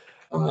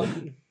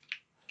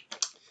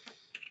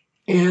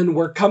 And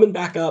we're coming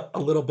back up a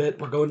little bit.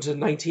 We're going to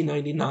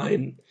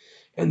 1999,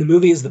 and the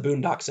movie is The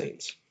Boondock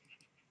Saints.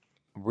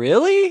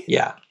 Really?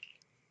 Yeah.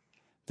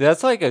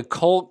 That's like a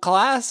cult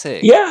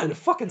classic. Yeah, and it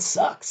fucking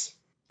sucks.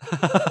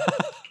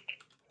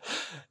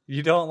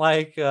 You don't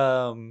like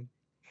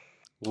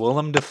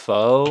Willem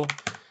Dafoe?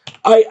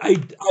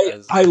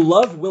 I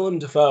love Willem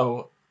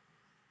Dafoe.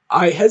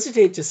 I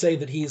hesitate to say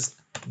that he's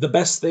the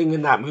best thing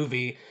in that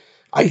movie.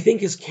 I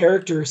think his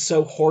character is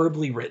so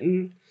horribly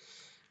written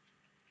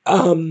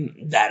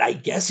that I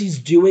guess he's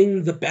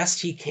doing the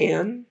best he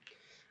can.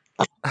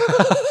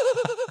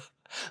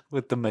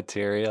 With the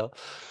material.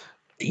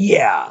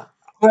 Yeah.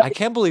 I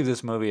can't believe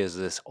this movie is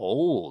this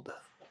old.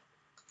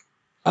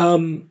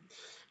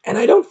 And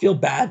I don't feel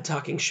bad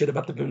talking shit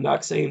about the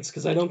Boondock Saints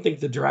because I don't think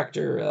the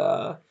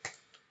director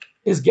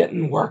is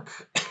getting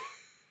work.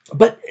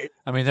 But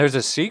I mean, there's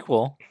a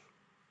sequel.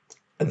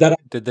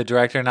 Did the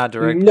director not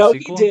direct the No,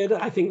 sequel? he did.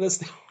 I think that's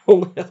the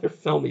only other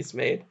film he's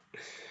made.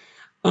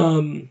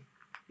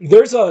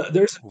 There's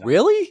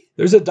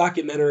a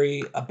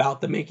documentary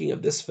about the making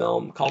of this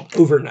film called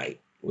Overnight,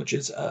 which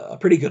is a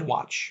pretty good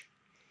watch.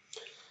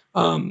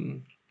 But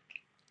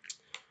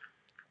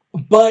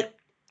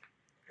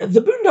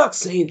the Boondock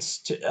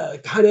Saints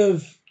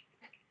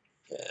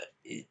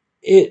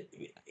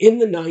in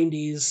the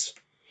 90s,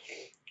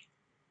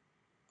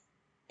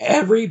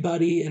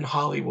 everybody in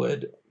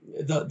Hollywood,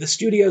 the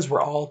studios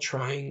were all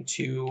trying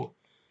to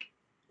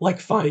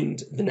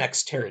find the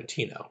next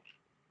Tarantino.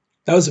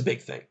 That was a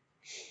big thing.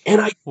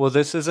 Well,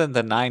 this isn't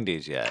the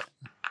 90s yet.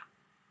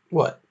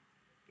 What?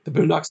 The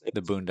Boondock Saints?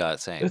 The Boondock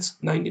Saints. It's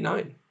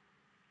 99.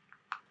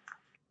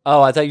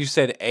 Oh, I thought you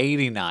said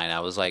 89. I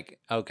was like,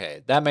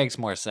 okay, that makes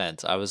more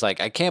sense. I was like,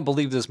 I can't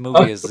believe this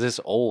movie is this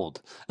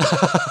old.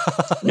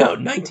 No,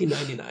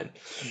 1999.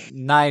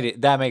 90.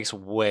 That makes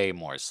way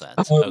more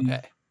sense.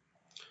 Okay.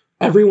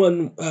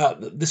 Everyone,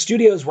 the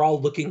studios were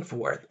all looking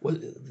for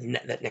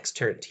that next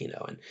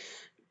Tarantino, and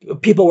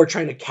people were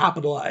trying to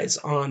capitalize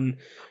on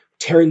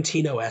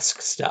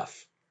Tarantino-esque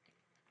stuff.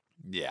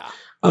 Yeah.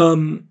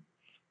 And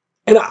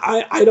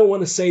I don't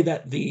want to say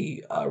that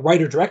the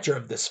writer-director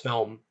of this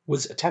film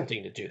was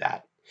attempting to do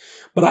that.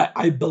 But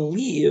I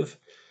believe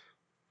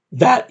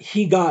that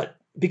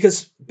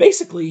because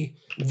basically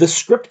the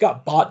script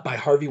got bought by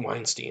Harvey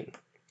Weinstein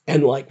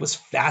and was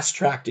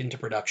fast-tracked into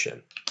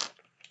production.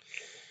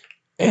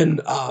 And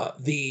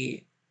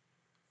the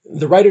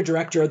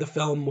writer-director of the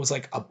film was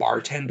a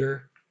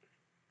bartender.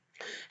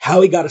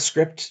 How he got a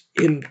script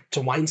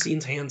into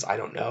Weinstein's hands, I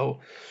don't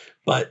know.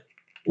 But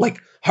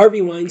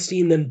Harvey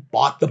Weinstein then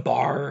bought the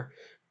bar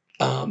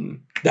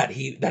that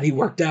he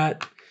worked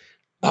at,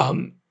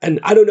 and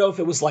I don't know if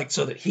it was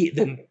so that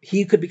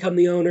he could become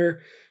the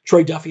owner.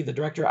 Troy Duffy, the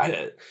director,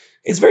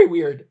 it's very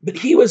weird, but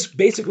he was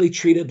basically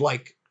treated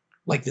like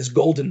this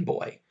golden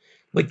boy,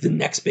 the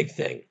next big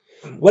thing.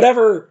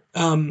 Whatever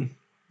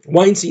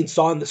Weinstein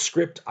saw in the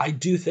script, I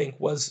do think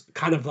was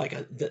kind of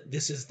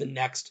this is the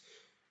next.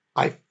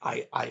 I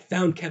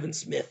found Kevin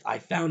Smith. I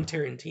found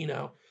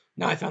Tarantino.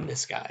 Now I found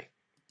this guy.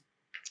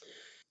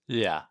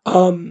 Yeah.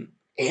 And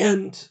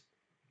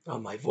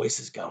my voice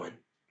is going.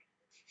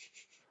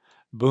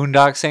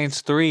 Boondock Saints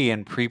 3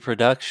 in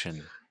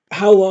pre-production.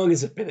 How long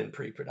has it been in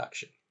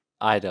pre-production?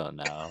 I don't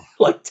know.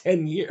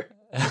 10 years.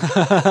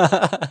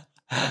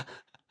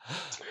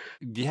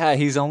 Yeah,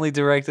 he's only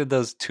directed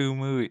those 2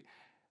 movies.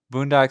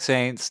 Boondock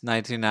Saints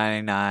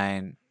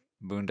 1999,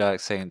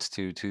 Boondock Saints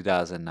 2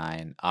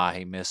 2009.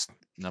 He missed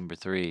number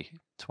 3,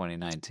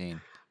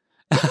 2019.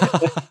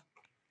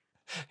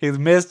 He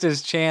missed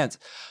his chance.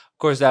 Of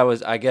course, that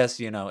was, I guess,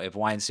 if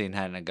Weinstein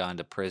hadn't gone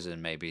to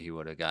prison, maybe he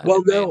would have gotten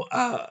it made. No,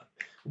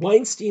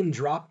 Weinstein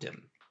dropped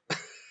him.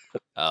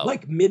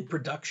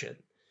 Mid-production.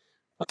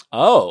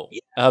 Oh, yeah.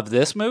 Of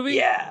this movie?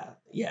 Yeah.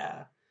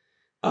 Yeah,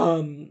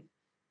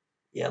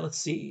 let's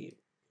see.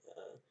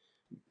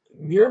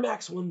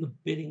 Miramax won the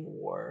bidding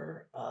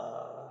war.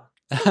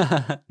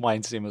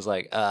 Weinstein was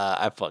like,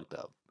 I fucked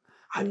up.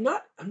 I'm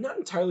not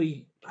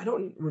entirely. I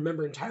don't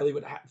remember entirely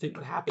what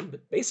happened,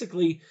 but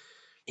basically,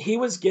 he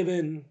was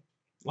given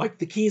like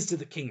the keys to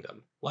the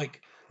kingdom.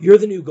 Like, you're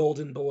the new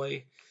golden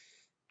boy,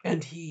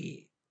 and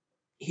he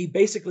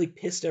basically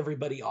pissed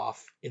everybody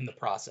off in the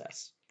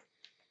process.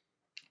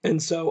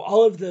 And so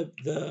all of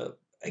the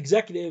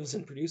executives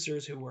and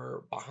producers who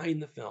were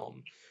behind the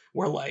film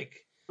were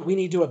like, we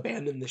need to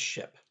abandon this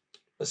ship.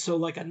 So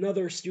like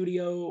another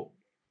studio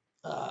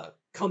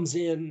comes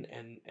in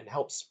and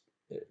helps,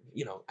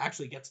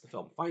 actually gets the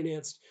film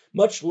financed,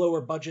 much lower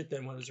budget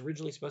than what it was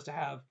originally supposed to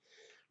have.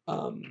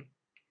 And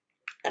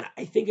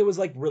I think it was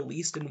like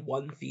released in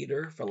one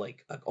theater for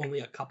like only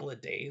a couple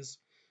of days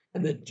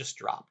and then just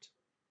dropped.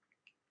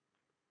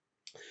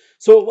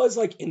 So it was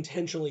like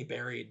intentionally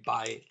buried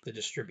by the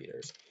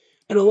distributors.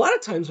 And a lot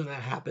of times when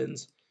that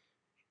happens,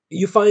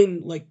 you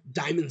find like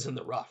diamonds in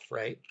the rough,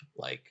 right?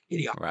 Like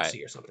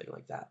Idiocracy or something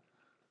like that.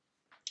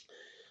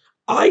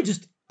 I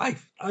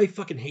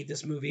fucking hate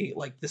this movie.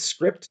 Like, the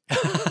script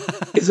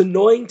is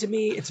annoying to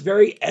me. It's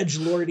very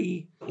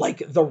edgelordy.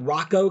 Like, the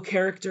Rocco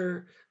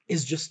character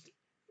is just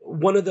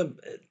one of the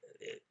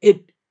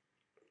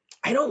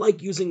I don't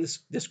like using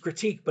this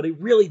critique, but it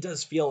really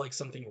does feel like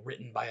something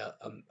written by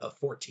a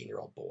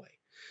 14-year-old boy.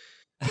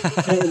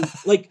 And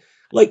like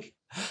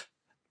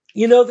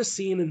the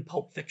scene in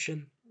Pulp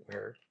Fiction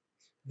where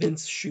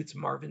Vince shoots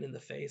Marvin in the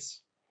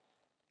face?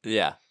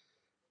 Yeah.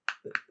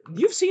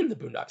 You've seen the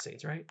Boondock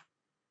Saints, right?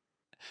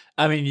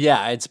 I mean,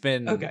 yeah, it's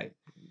been okay.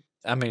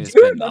 I mean, it's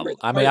been double.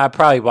 I mean, I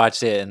probably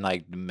watched it in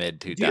like the mid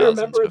 2000s. Do you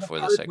remember before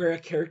the part where a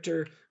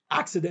character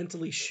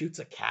accidentally shoots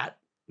a cat?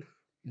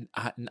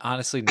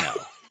 Honestly, no.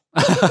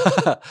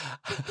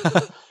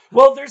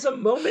 Well, there's a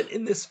moment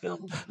in this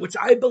film which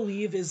I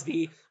believe is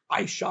the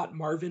 "I shot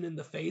Marvin in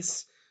the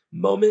face"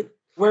 moment,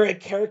 where a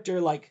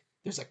character, like,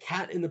 there's a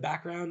cat in the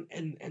background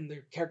and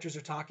the characters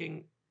are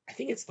talking. I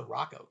think it's the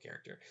Rocco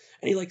character,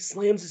 and he like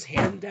slams his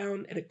hand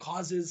down and it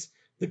causes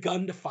the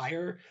gun to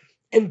fire,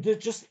 and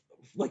just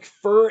like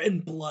fur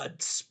and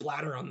blood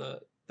splatter on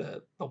the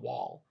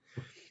wall,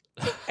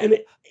 and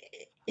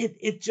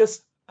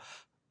it's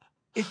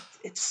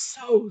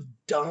so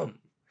dumb.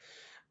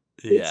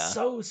 Yeah. It's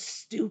so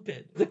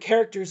stupid. The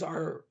characters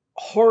are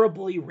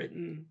horribly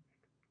written.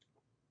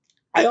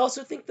 I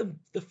also think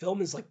the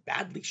film is like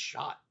badly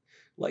shot.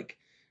 Like,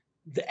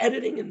 the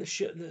editing and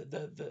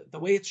the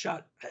way it's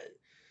shot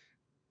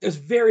is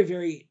very,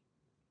 very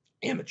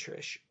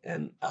amateurish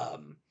and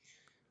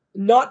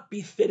not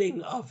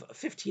befitting of a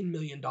 $15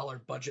 million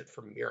budget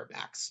for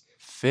Miramax.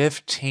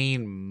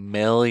 $15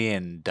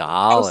 million. That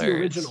was the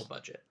original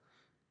budget.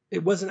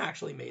 It wasn't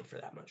actually made for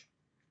that much.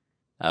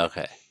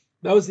 Okay.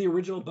 That was the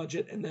original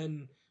budget, and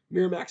then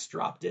Miramax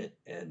dropped it,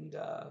 and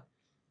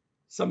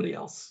somebody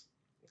else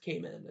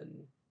came in,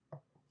 and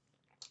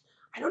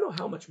I don't know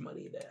how much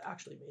money they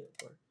actually made it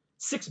for.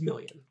 $6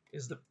 million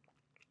is the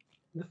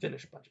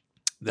finished budget.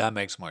 That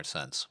makes more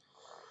sense.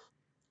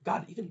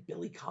 God, even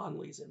Billy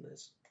Connolly's in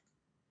this.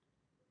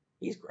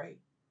 He's great.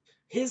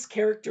 His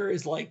character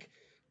is like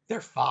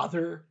their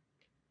father,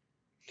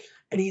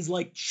 and he's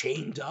like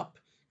chained up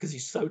because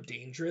he's so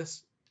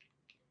dangerous.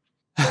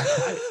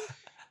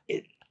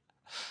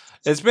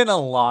 It's been a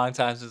long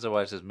time since I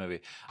watched this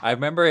movie. I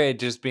remember it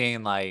just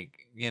being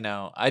like,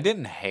 I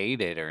didn't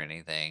hate it or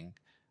anything,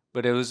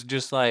 but it was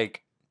just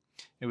like,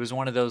 it was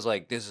one of those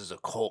like, this is a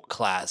cult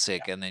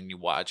classic, and then you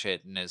watch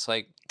it and it's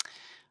like,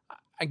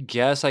 I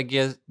guess I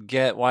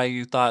get why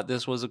you thought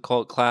this was a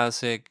cult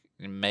classic.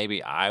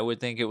 Maybe I would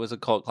think it was a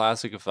cult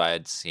classic if I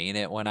had seen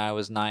it when I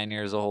was 9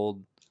 years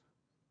old.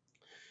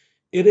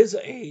 It is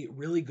a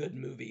really good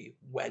movie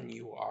when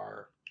you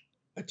are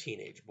a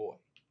teenage boy.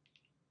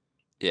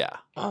 Yeah.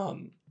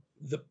 And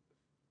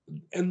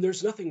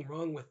there's nothing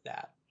wrong with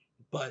that,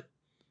 but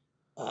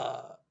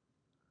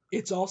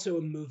it's also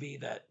a movie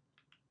that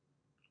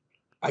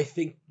I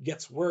think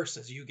gets worse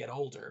as you get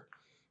older.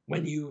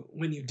 When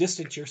you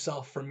distance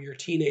yourself from your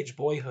teenage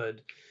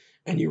boyhood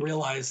and you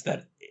realize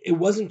that it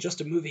wasn't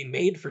just a movie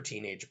made for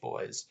teenage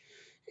boys.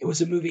 It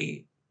was a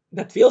movie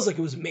that feels like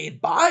it was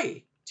made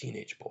by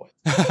teenage boys.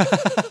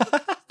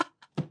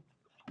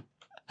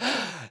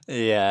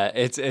 Yeah,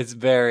 it's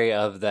very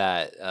of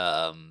that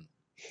I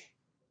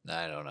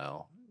don't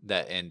know,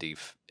 that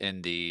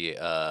indie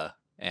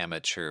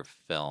amateur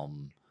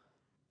film,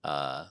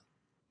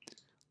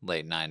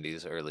 late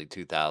 90s, early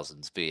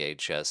 2000s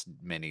VHS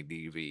mini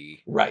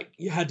DV. Right.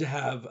 You had to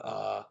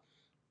have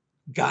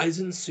guys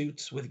in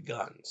suits with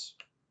guns.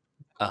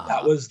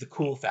 That was the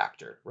cool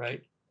factor,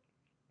 right?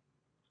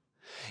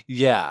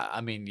 Yeah,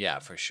 I mean, yeah,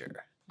 for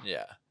sure.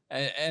 Yeah.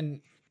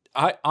 And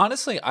I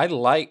honestly, I'd have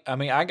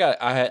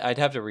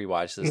to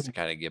rewatch this to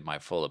kind of give my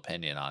full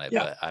opinion on it.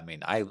 Yeah. But I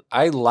mean,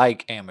 I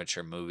like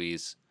amateur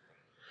movies.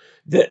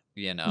 Yes.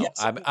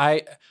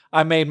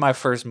 I made my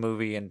first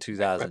movie in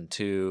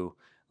 2002.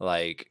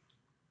 I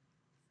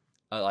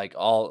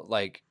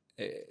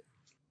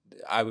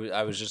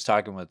was just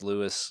talking with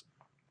Lewis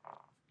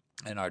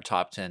in our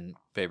top 10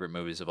 favorite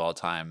movies of all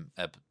time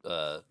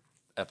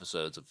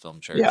episodes of Film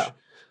Church. Yeah.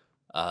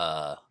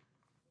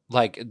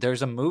 like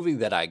there's a movie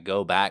that I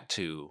go back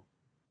to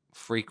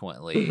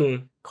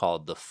frequently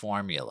called The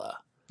Formula.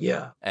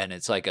 Yeah. And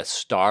it's like a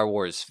Star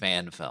Wars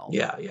fan film.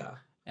 Yeah, yeah.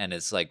 And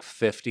it's like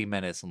 50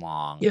 minutes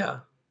long. Yeah.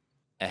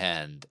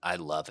 And I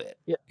love it.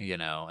 Yeah. You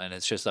know, and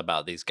it's just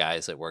about these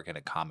guys that work in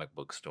a comic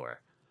book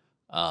store.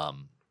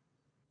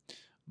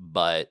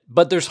 But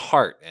there's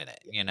heart in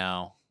it, you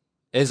know.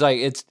 It's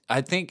like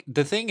I think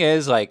the thing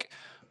is, like,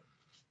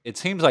 it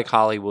seems like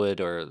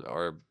Hollywood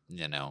or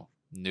you know,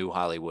 new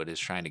Hollywood is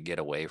trying to get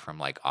away from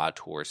like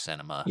auteur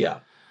cinema. Yeah.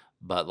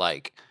 But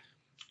like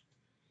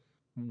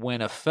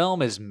when a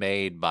film is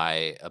made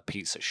by a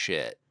piece of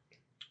shit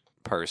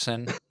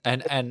person,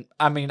 and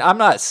I mean, I'm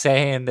not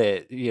saying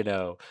that, you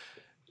know,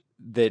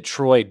 that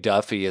Troy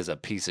Duffy is a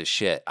piece of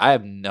shit. I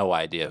have no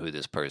idea who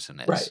this person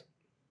is. Right.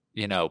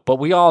 You know, but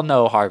we all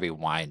know Harvey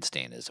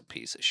Weinstein is a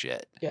piece of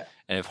shit. Yeah.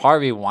 And if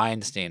Harvey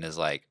Weinstein is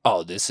like,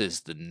 oh, this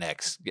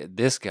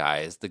guy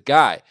is the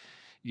guy,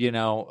 you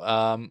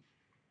know,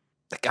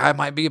 the guy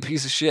might be a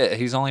piece of shit.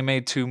 He's only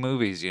made 2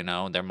 movies, you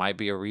know. There might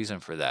be a reason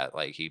for that.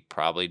 Like, he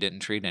probably didn't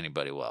treat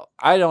anybody well.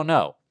 I don't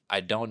know. I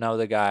don't know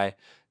the guy.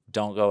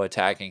 Don't go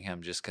attacking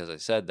him just because I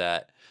said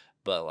that.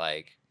 But,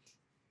 like,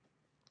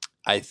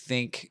 I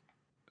think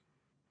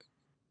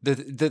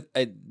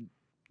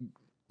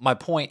my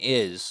point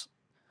is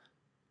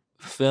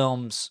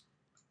films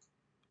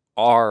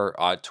are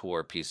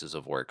auteur pieces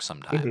of work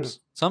sometimes.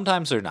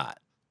 Sometimes they're not.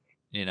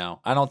 You know,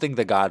 I don't think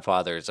The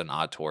Godfather is an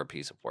auteur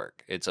piece of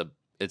work. It's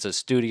a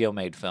studio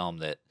made film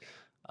that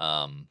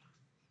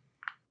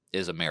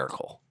is a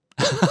miracle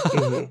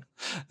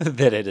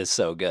that it is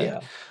so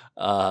good.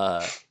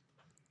 Yeah.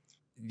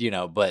 You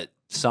know, but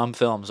some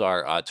films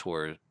are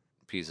auteur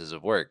pieces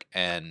of work,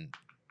 and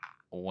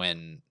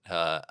when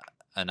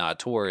an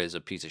auteur is a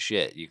piece of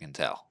shit, you can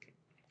tell.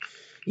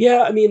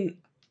 Yeah, I mean,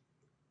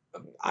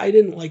 I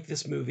didn't like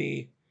this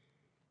movie.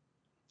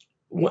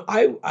 When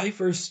I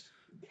first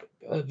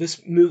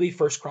this movie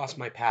first crossed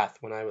my path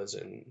when I was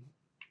in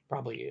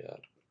probably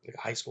like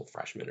a high school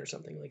freshman or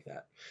something like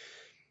that.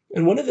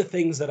 And one of the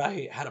things that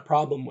I had a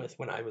problem with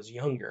when I was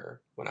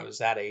younger, when I was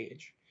that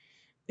age,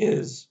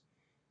 is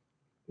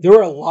there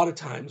were a lot of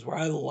times where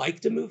I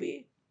liked a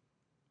movie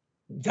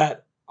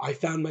that I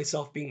found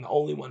myself being the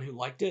only one who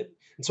liked it.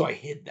 And so I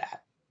hid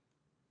that.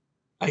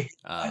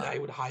 I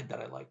would hide that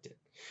I liked it.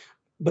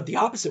 But the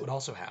opposite would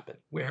also happen,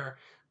 where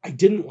I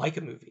didn't like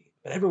a movie,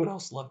 but everyone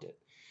else loved it.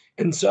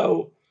 And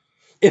so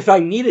if I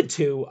needed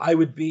to, I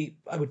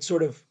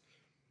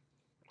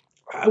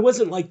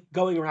wasn't like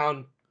going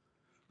around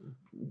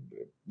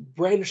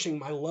brandishing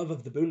my love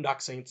of the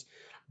Boondock Saints,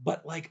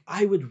 but like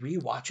I would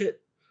rewatch it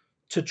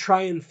to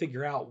try and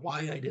figure out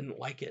why I didn't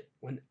like it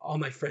when all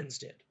my friends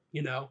did,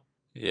 you know?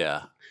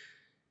 Yeah.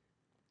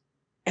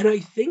 And I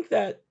think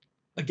that,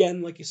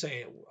 again, like you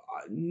say,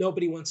 we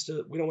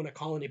don't want to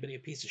call anybody a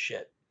piece of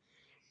shit.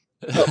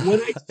 But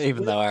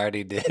though I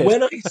already did.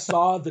 When I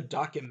saw the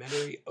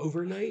documentary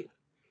Overnight,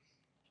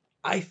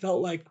 I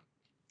felt like,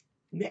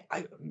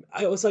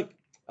 I was like,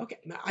 okay,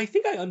 I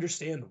think I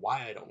understand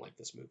why I don't like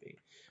this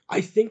movie.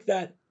 I think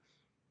that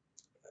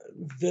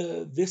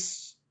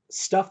this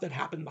stuff that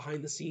happened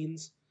behind the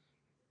scenes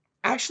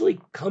actually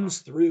comes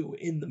through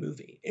in the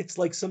movie. It's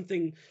like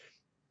something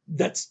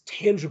that's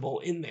tangible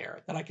in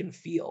there that I can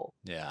feel.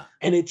 Yeah.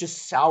 And it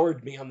just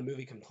soured me on the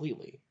movie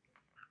completely.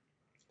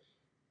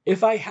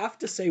 If I have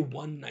to say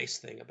one nice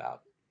thing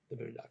about the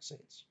Boondock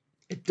Saints,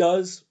 it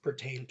does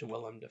pertain to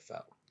Willem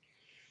Dafoe.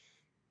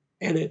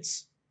 And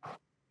it's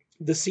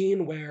the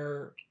scene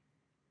where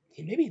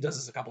maybe he does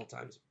this a couple of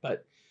times,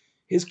 but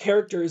his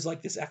character is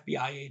like this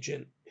FBI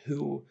agent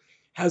who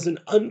has an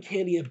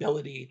uncanny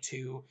ability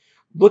to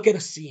look at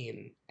a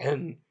scene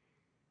and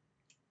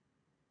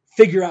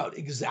figure out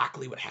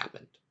exactly what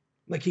happened.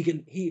 Like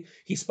he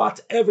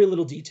spots every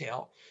little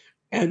detail,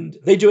 and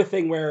they do a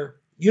thing where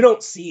you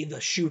don't see the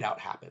shootout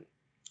happen,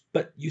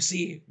 but you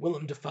see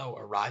Willem Dafoe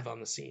arrive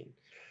on the scene.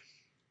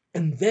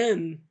 And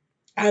then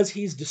as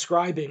he's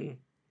describing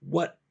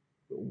what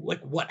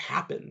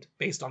happened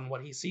based on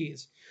what he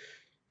sees,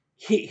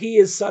 he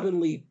is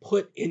suddenly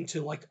put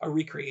into like a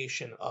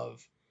recreation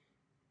of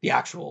the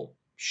actual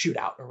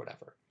shootout or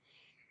whatever.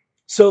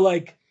 So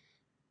like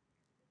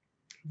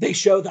they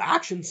show the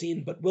action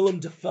scene, but Willem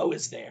Dafoe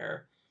is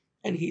there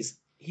and he's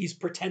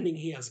pretending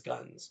he has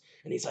guns,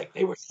 and he's like,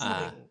 they were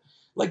shooting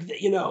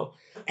like, you know.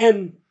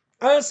 And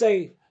I would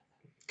say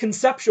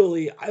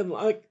conceptually, I'm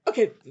like,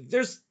 okay,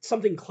 there's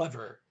something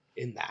clever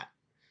in that.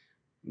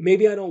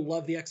 Maybe I don't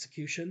love the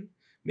execution.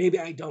 Maybe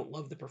I don't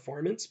love the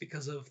performance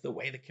because of the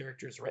way the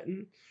character is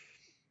written.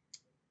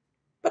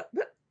 But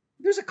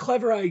there's a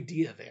clever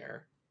idea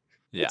there.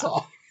 Yeah. That's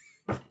all.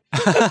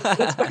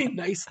 That's my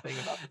nice thing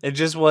about it. It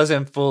just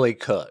wasn't fully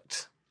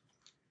cooked.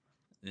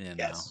 You know?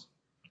 Yes.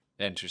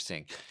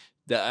 Interesting.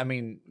 I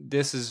mean,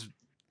 this is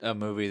a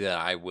movie that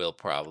I will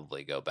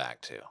probably go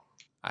back to.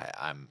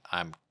 I'm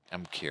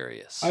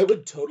curious. I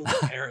would totally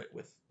pair it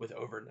with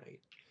Overnight.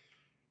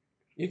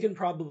 You can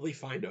probably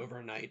find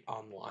Overnight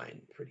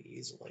online pretty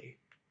easily.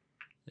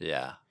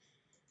 Yeah.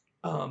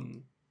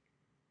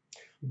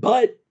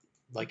 But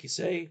like you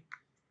say,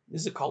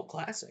 this is a cult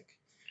classic.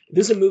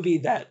 This is a movie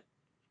that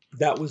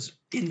was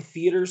in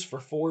theaters for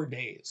 4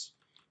 days.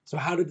 So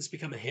how did this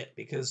become a hit?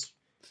 Because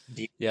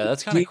Yeah,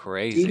 that's kind of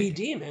crazy.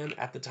 DVD, man,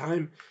 at the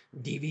time,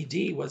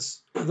 DVD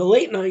was the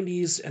late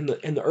 90s and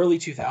the early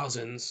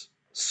 2000s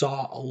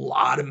saw a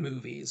lot of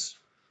movies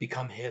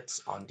become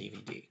hits on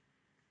DVD.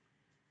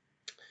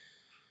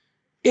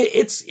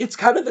 It's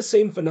kind of the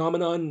same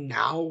phenomenon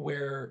now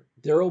where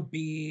there'll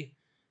be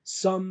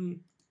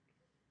some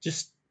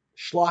just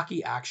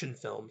schlocky action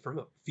film from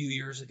a few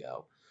years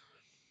ago,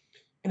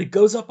 and it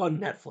goes up on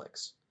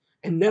Netflix,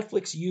 and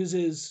Netflix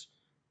uses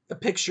the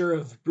picture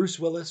of Bruce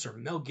Willis or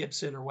Mel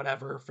Gibson or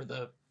whatever for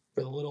the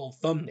little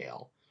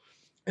thumbnail,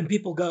 and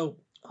people go,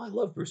 oh, I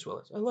love Bruce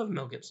Willis, I love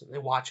Mel Gibson. They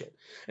watch it,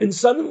 and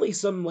suddenly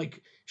some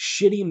like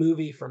shitty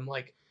movie from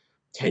like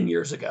 10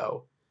 years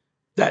ago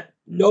that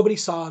nobody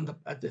saw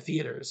at the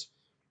theaters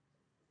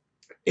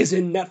is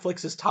in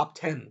Netflix's top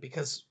 10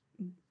 because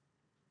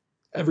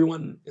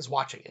everyone is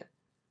watching it.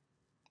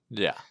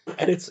 Yeah.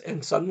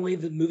 And suddenly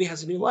the movie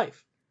has a new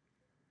life.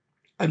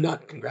 I'm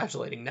not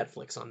congratulating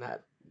Netflix on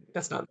that.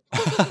 That's not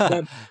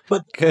them.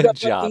 But good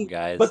job,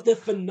 guys. But the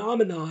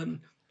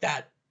phenomenon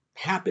that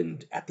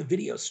happened at the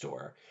video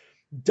store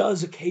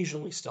does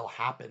occasionally still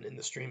happen in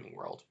the streaming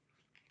world.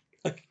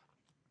 Like,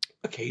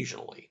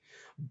 occasionally.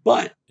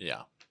 But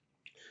yeah.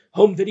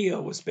 Home video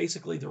was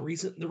basically the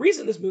reason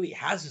this movie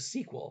has a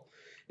sequel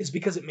is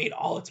because it made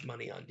all its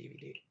money on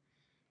DVD.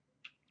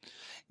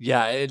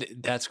 Yeah,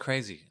 that's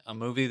crazy. A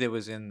movie that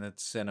was in the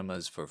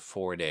cinemas for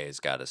 4 days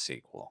got a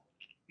sequel.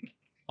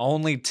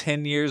 Only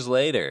 10 years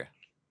later.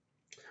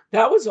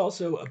 That was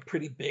also a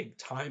pretty big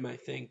time, I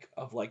think,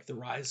 of like the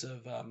rise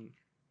of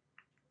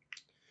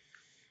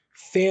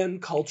fan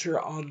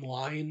culture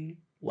online,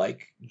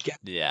 like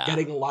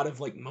getting a lot of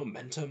like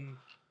momentum.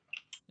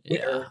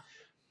 Where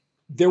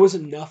there was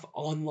enough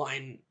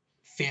online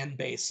fan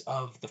base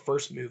of the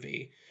first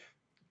movie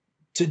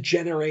to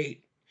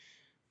generate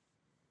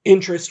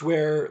interest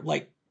where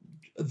like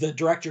the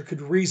director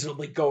could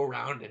reasonably go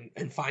around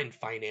and find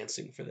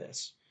financing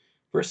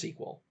for a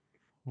sequel.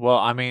 Well,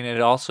 I mean, it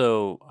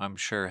also, I'm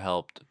sure,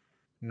 helped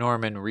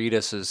Norman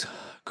Reedus's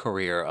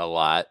career a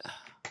lot.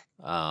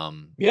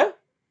 Yeah.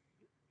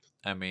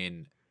 I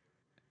mean,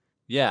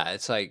 yeah,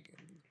 it's like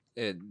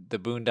the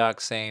Boondock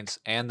Saints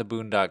and the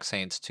Boondock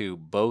Saints 2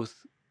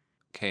 both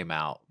came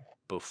out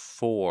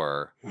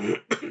before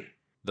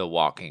The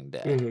Walking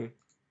Dead. Mm-hmm.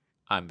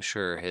 I'm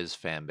sure his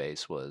fan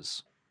base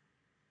was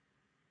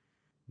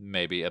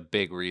maybe a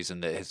big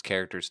reason that his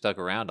character stuck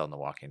around on The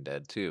Walking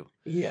Dead too.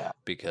 Yeah.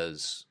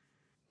 Because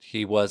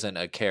he wasn't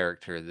a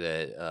character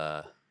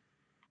that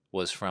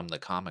was from the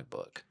comic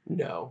book.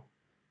 No.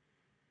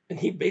 And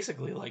he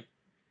basically like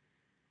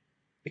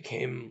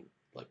became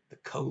like the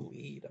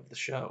co-lead of the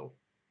show.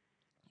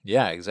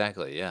 Yeah,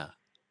 exactly. Yeah.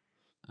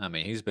 I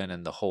mean, he's been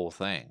in the whole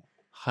thing.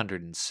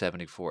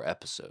 174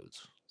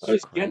 episodes.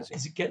 Is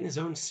he getting his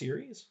own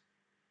series?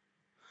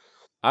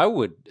 I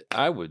would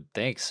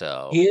think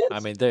so. He is? I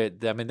mean,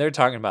 they're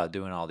talking about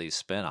doing all these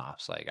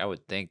spin-offs. Like, I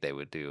would think they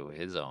would do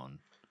his own.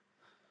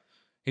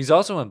 He's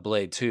also in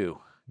Blade 2,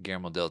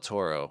 Guillermo del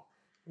Toro.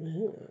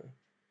 Yeah.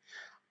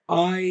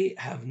 I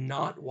have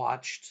not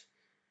watched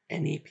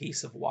any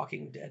piece of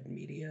Walking Dead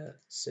media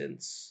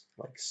since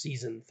like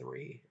season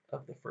 3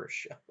 of the first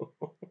show.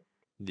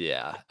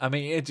 Yeah, I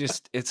mean,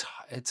 it's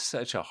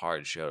such a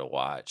hard show to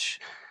watch.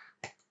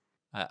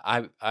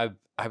 I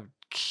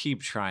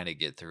keep trying to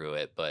get through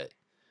it, but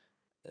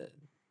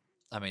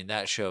I mean,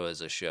 that show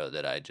is a show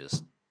that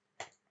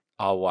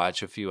I'll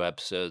watch a few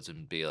episodes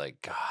and be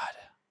like, God,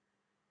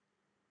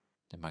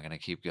 am I gonna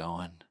keep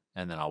going?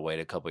 And then I'll wait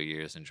a couple of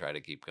years and try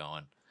to keep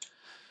going,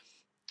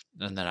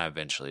 and then I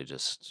eventually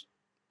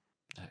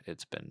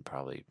it's been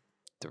probably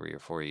 3 or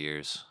 4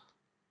 years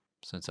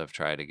since I've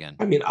tried again.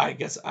 I mean, I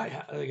guess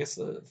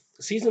the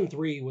season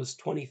 3 was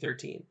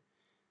 2013,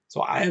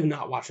 so I have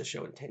not watched the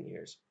show in 10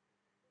 years.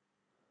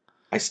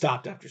 I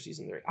stopped after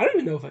season 3. I don't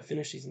even know if I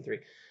finished season 3.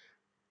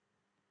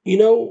 You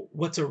know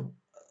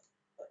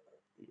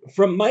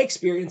from my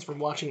experience from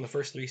watching the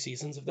first 3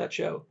 seasons of that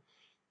show,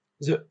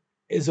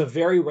 is a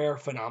very rare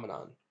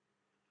phenomenon.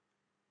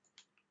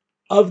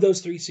 Of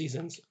those 3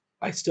 seasons,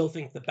 I still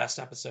think the best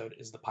episode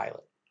is the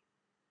pilot.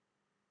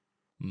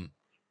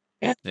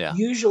 And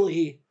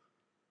usually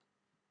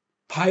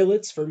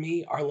pilots for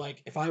me are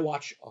like, if I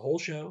watch a whole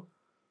show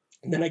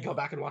and then I go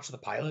back and watch the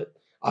pilot,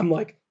 I'm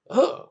like,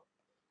 oh,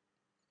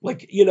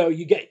 like, you know,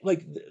 you get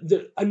like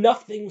the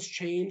enough things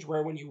change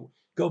where when you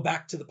go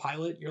back to the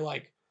pilot, you're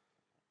like,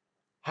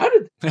 how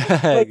did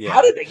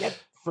they get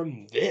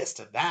from this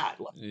to that?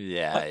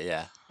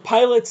 Yeah.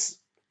 Pilots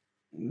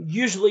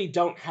usually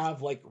don't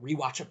have like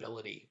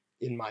rewatchability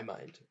in my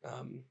mind.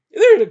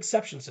 There are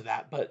exceptions to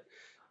that, but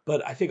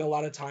I think a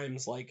lot of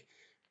times like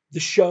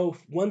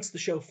once the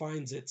show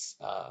finds its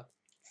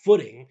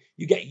footing,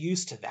 you get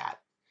used to that,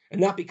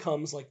 and that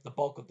becomes like the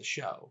bulk of the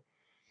show.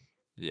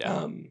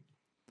 Yeah.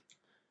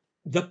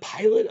 The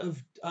pilot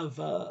of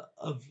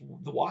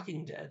The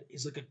Walking Dead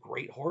is like a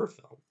great horror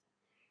film.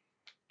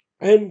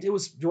 And it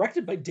was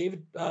directed by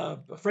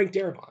Frank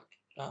Darabont.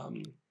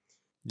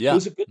 Yeah.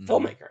 Who's a good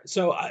filmmaker.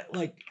 So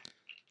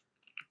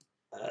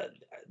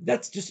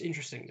that's just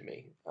interesting to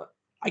me.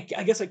 I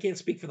guess I can't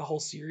speak for the whole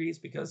series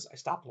because I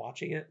stopped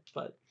watching it,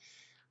 but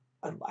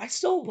I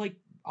still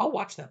I'll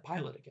watch that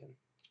pilot again.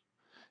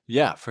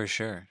 Yeah, for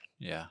sure.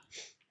 Yeah.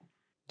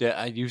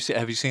 Have you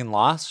seen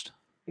Lost?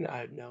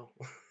 No.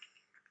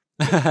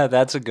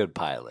 That's a good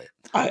pilot.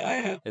 I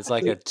have. It's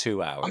like a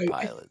 2-hour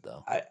pilot,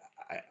 though. I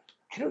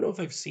don't know if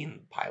I've seen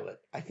the pilot.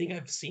 I think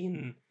I've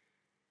seen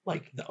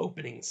the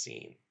opening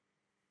scene,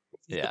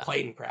 the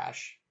plane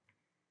crash,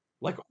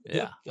 right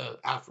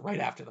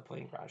after the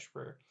plane crash.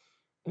 I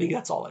think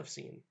that's all I've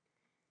seen.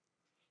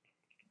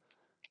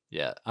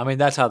 Yeah, I mean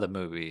that's how the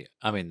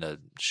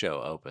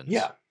show opens.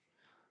 Yeah.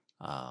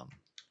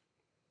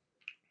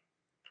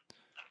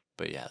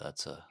 But yeah,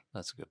 that's a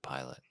good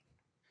pilot.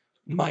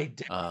 My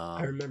dad,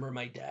 I remember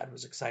my dad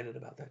was excited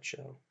about that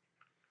show,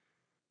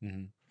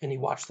 and he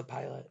watched the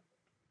pilot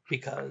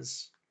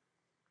because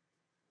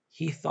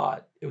he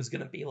thought it was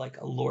going to be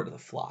like a Lord of the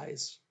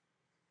Flies.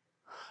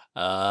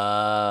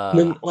 And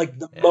then,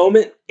 the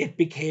moment it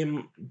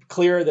became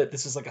clear that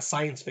this is like a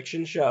science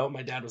fiction show,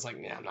 my dad was like,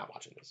 "Yeah, I'm not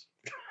watching this."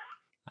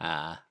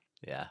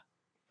 Yeah.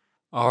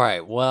 All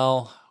right.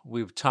 Well,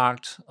 we've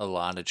talked a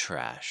lot of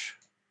trash.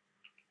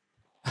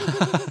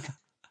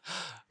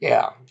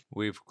 Yeah.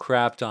 We've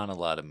crapped on a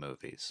lot of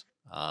movies.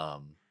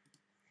 Let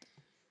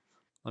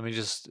me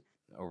just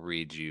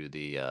read you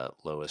the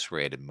lowest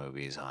rated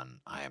movies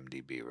on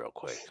IMDb real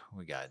quick.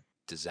 We got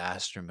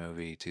Disaster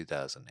Movie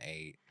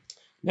 2008.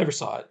 Never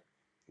saw it.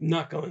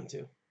 Not going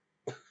to.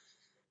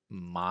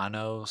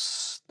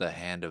 Manos, The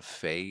Hand of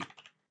Fate,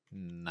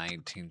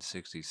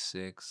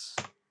 1966.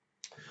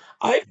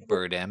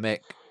 Birdemic.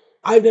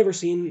 I've never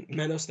seen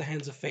Manos, The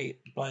Hands of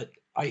Fate, but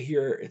I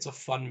hear it's a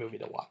fun movie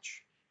to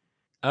watch.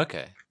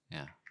 Okay,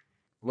 yeah.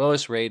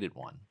 Lowest rated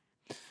one.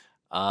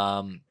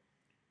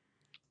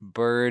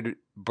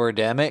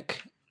 Birdemic,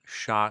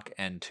 Shock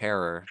and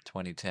Terror,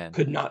 2010.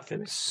 Could not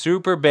finish.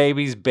 Super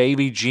Babies,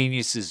 Baby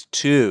Geniuses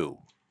 2.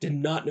 Did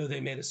not know they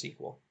made a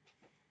sequel.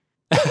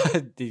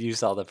 Did you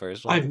saw the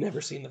first one? I've never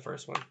seen the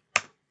first one.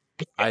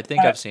 I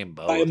think I've seen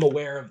both. I am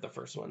aware of the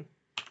first one.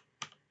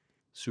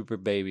 Super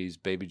Babies,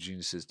 Baby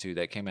Geniuses 2.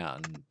 That came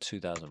out in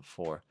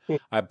 2004.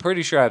 I'm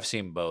pretty sure I've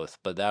seen both,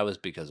 but that was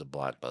because of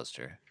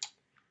Blockbuster.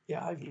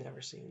 Yeah, I've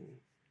never seen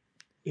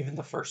even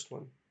the first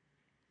one.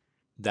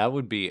 That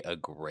would be a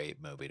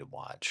great movie to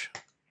watch.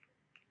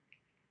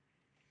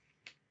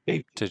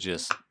 To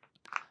just...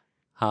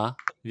 Huh?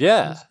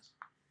 Yeah.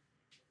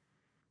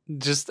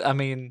 Just,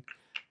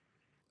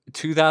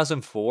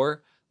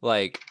 2004,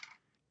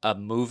 a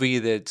movie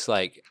that's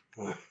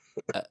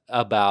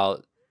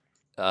about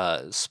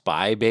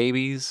spy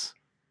babies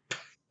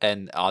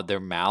and their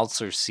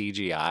mouths are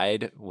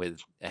CGI'd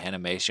with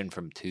animation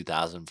from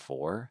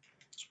 2004.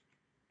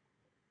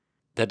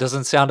 That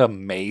doesn't sound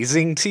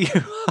amazing to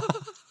you?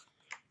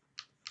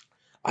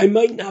 I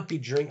might not be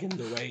drinking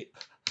the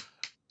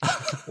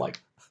right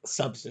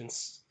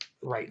substance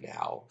right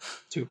now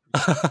to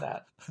appreciate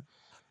that.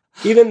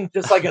 Even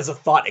just as a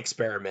thought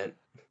experiment.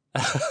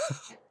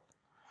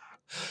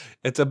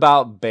 It's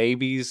about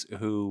babies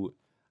who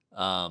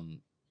the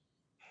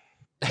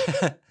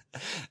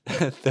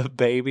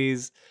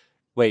babies.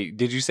 Wait,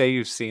 did you say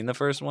you've seen the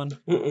first one?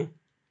 Mm-mm.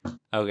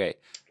 Okay.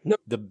 No.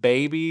 The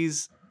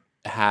babies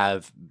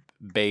have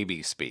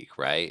baby speak,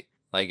 right?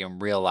 In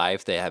real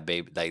life, they have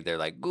baby, they're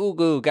like goo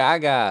goo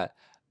gaga,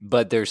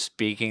 but they're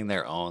speaking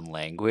their own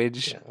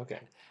language. Yeah, okay.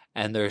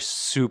 And they're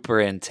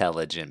super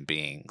intelligent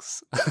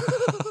beings.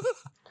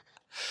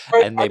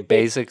 And they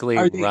basically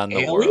run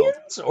the world.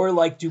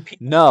 Or do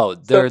people? No,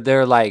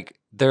 they're like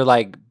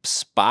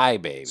spy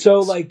babies.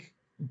 So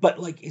but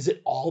is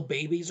it all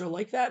babies are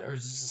like that, or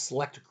is this a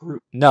select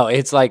group? No,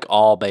 it's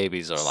all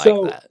babies are like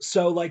that.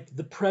 So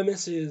the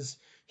premise is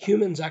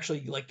humans actually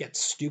get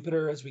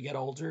stupider as we get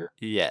older.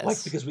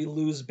 Yes. Because we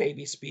lose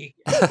baby speak,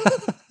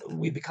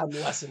 we become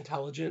less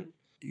intelligent.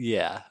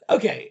 Yeah.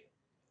 Okay.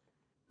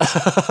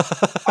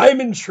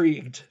 I'm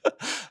intrigued.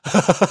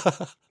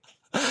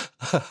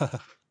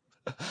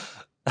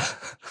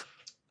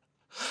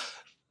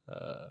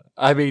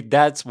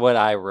 That's what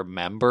I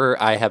remember.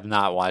 I have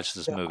not watched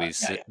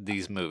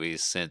these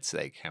movies since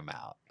they came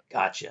out.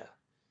 Gotcha.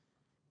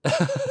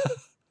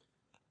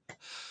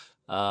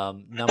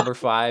 Number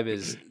 5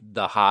 is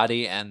The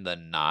Hottie and the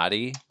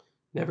Naughty.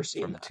 Never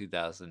seen from that.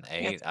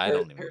 2008. I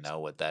don't even know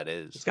what that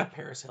is. It's got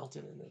Paris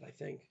Hilton in it, I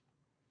think.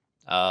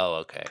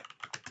 Oh, okay.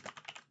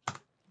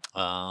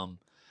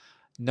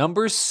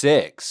 Number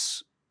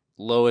 6,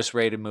 lowest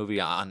rated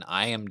movie on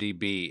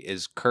IMDb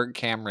is Kirk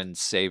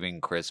Cameron's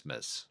Saving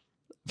Christmas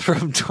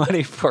from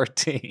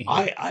 2014.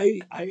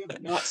 I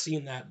have not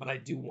seen that, but I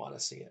do want to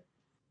see it.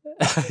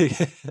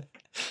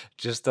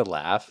 Just to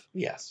laugh?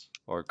 Yes.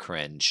 Or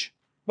cringe?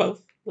 Both.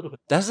 A little bit.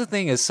 That's the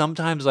thing, is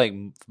sometimes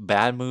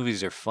bad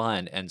movies are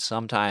fun, and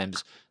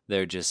sometimes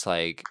they're just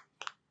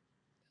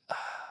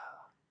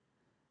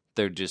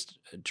they're just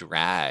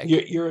drag.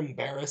 You're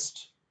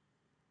embarrassed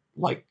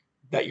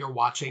that you're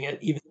watching it,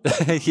 even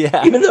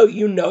Yeah. even though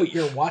you know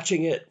you're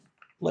watching it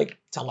like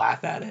to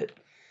laugh at it,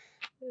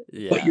 but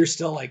Yeah. you're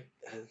still like,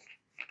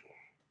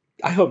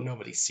 I hope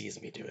nobody sees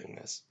me doing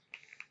this.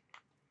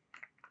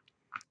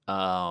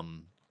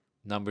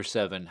 Number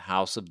 7,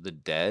 House of the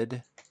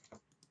Dead.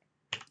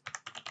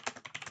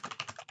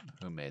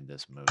 Who made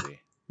this movie?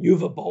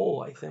 Yuva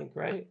Bowl, I think,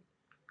 right?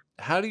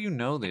 How do you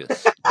know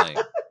this? Like,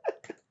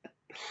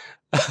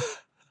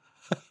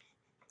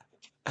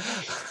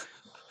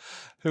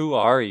 who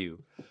are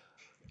you?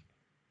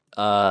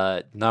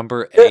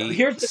 Number 8,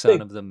 Here's the Son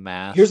thing. of the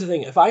Mask. Here's the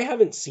thing. If I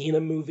haven't seen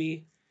a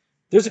movie,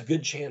 there's a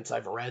good chance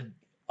I've read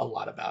a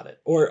lot about it,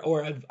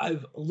 or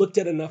I've looked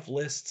at enough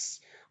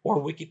lists or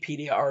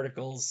Wikipedia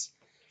articles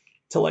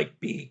to like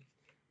be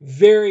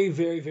very,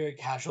 very, very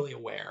casually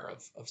aware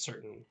of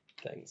certain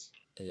things.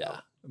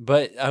 Yeah.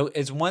 But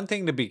it's one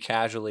thing to be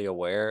casually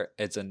aware.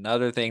 It's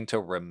another thing to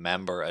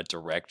remember a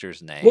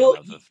director's name. Well,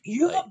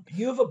 you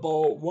have a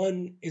Bowl.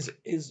 One is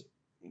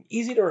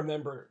easy to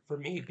remember for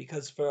me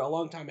because for a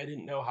long time I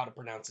didn't know how to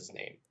pronounce his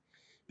name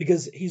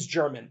because he's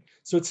German,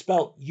 so it's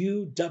spelled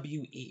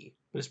U-W-E,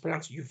 but it's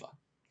pronounced Yuva.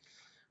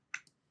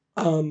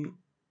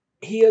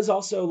 He has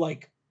also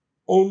like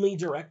only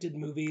directed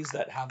movies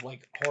that have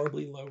like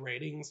horribly low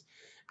ratings,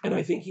 and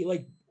I think he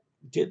like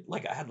did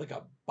like had like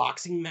a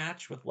boxing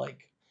match with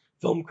like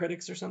film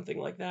critics or something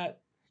like that.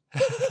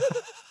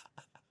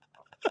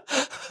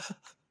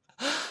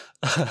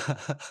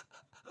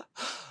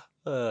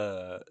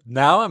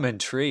 Now I'm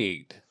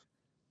intrigued.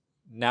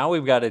 Now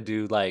we've got to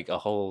do like a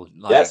whole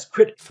like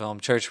Film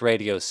Church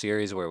Radio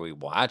series where we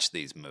watch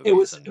these movies. It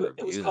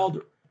was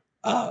called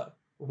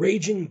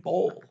Raging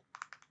Bowl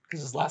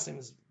because his last name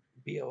is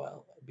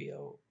Boll,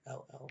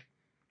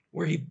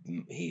 where he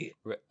did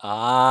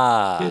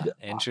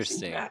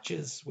interesting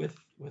matches with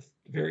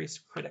various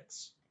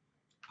critics.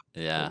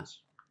 Yeah.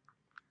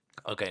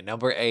 Okay,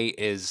 number 8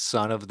 is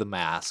Son of the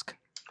Mask.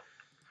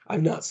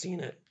 I've not seen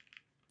it.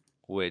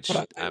 Which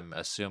I'm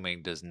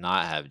assuming does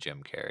not have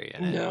Jim Carrey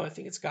in it. No, I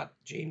think it's got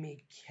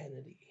Jamie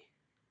Kennedy.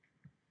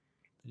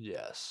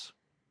 Yes.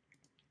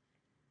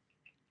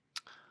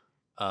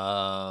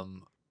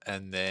 And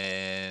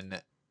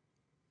then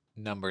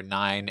number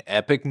 9,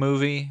 Epic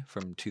Movie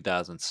from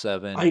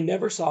 2007. I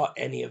never saw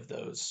any of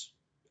those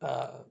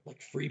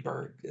like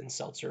Freeberg and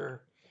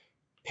Seltzer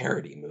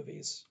parody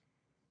movies.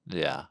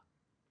 Yeah.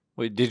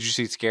 Wait, did you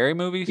see Scary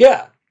Movies?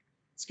 Yeah.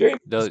 Scary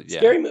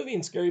Movie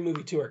and Scary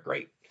Movie 2 are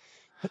great.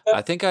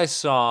 I think I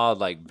saw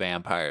like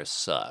Vampires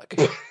Suck.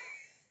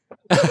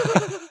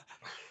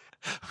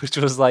 Which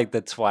was like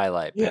the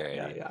Twilight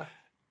parody. Yeah.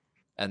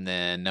 And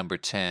then number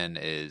 10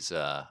 is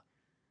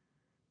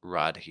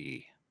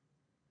Radhi,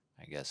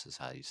 I guess is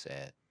how you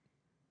say it.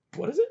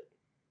 What is it?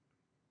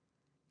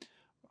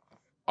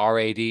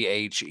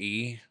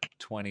 Radhe,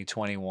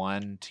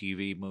 2021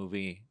 TV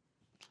movie.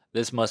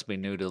 This must be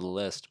new to the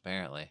list,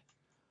 apparently.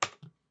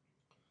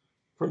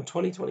 From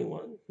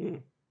 2021?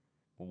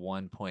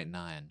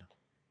 1.9.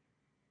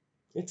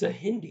 It's a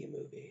Hindi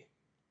movie.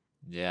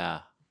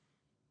 Yeah.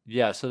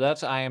 Yeah, so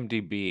that's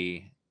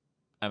IMDb.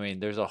 I mean,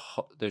 there's a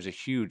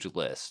huge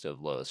list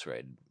of lowest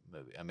rated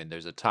movies. I mean,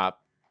 there's a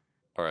top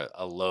or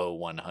a low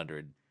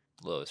 100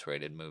 lowest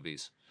rated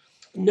movies.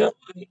 No,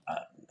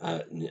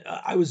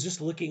 I was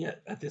just looking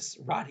at this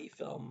Roddy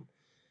film,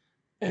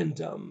 and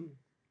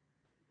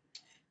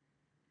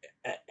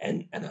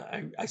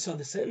I saw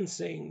the sentence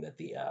saying that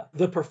the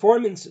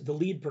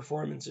lead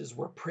performances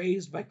were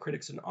praised by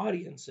critics and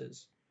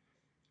audiences,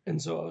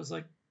 and so I was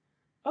like,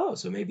 oh,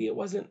 so maybe it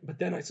wasn't. But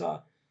then I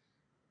saw,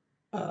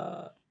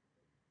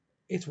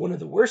 it's one of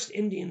the worst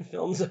Indian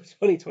films of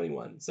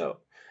 2021. So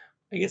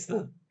I guess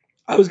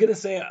I was gonna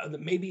say that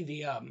maybe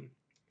the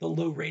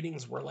low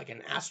ratings were like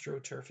an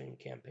astroturfing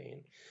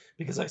campaign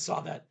because I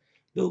saw that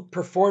the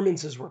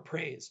performances were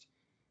praised,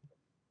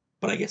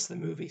 but I guess the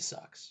movie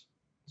sucks.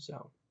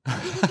 So.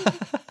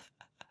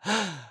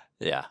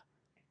 Yeah.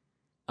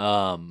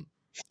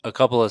 A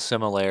couple of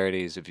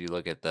similarities if you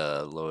look at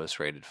the lowest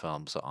rated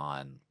films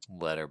on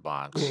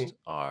Letterboxd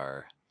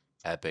are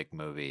Epic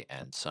Movie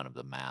and Son of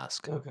the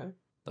Mask. Okay.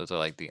 Those are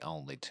like the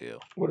only two.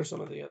 What are some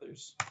of the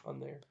others on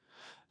there?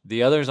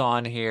 The others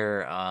on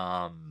here,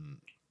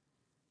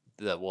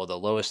 the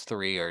lowest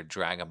 3 are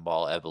Dragon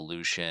Ball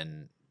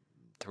Evolution,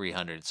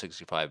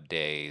 365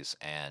 Days,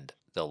 and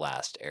The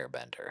Last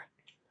Airbender.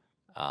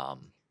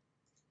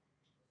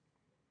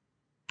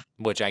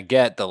 Which I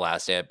get The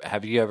Last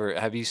Airbender.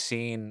 Have you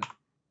seen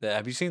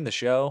the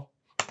show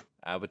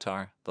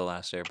Avatar: The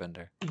Last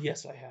Airbender?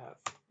 Yes, I have.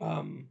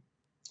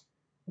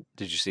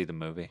 Did you see the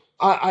movie?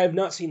 I have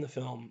not seen the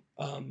film.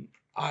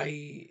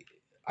 I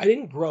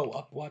didn't grow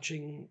up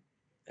watching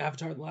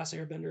Avatar: The Last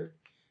Airbender.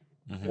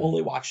 Mm-hmm.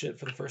 Only watched it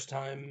for the first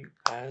time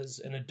as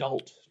an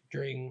adult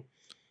during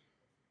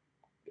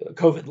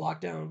COVID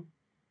lockdown.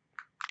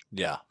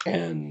 Yeah.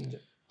 And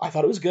I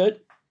thought it was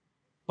good,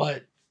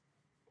 but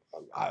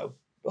I'll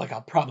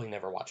probably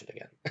never watch it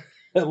again.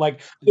 I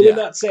would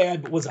not say I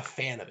was a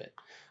fan of it.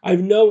 I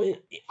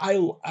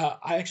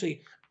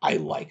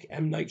like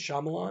M. Night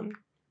Shyamalan.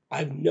 I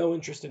have no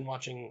interest in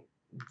watching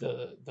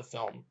the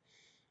film.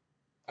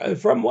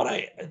 From what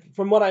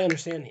I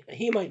understand,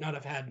 he might not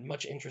have had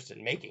much interest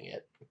in making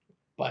it,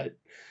 but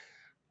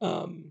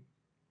that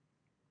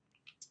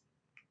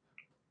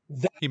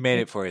He made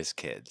it for his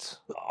kids.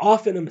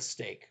 often a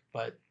mistake,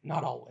 but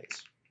not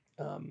always.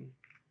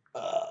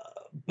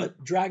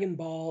 But Dragon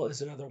Ball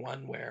is another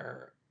one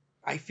where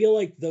I feel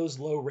like those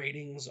low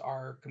ratings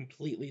are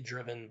completely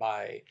driven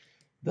by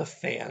the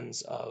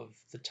fans of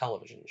the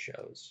television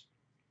shows.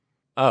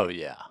 Oh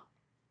yeah.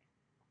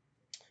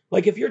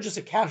 Like if you're just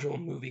a casual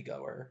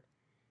moviegoer,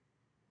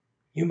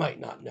 you might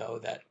not know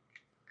that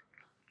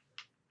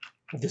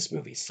this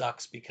movie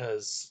sucks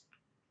because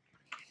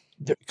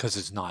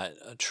it's not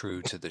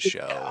true to the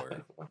show. Yeah.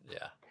 Or,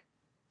 yeah.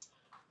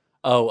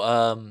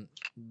 Oh,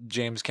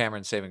 James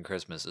Cameron Saving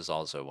Christmas is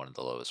also one of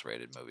the lowest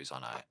rated movies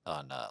on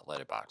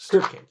Letterboxd.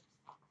 Kirk Cameron.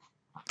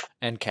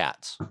 And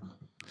Cats.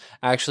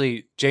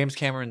 Actually, James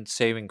Cameron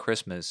Saving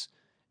Christmas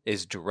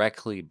is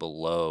directly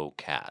below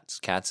Cats.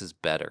 Cats is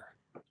better.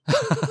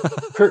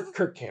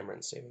 Kirk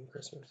Cameron Saving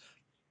Christmas.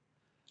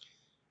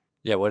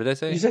 Yeah, what did I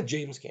say? You said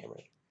James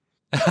Cameron.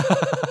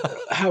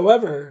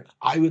 However,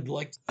 I would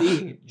like to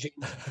see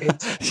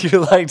James.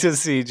 You'd like to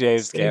see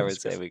James Cameron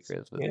Christmas. Saving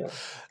Christmas. Yeah.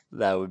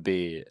 That would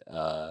be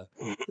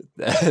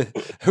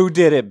who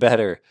did it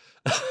better?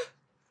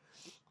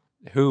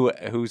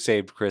 Who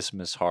saved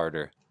Christmas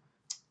harder?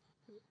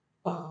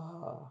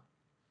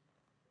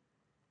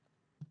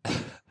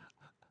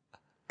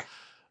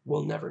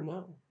 We'll never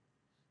know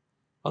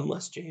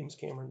unless James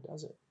Cameron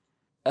does it.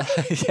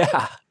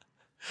 Yeah.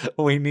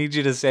 We need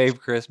you to save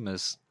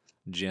Christmas,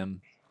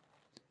 Jim.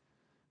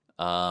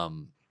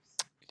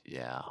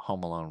 Yeah,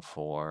 Home Alone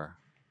 4.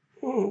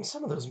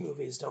 Some of those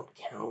movies don't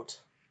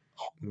count.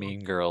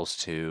 Mean Girls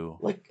 2.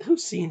 Like, who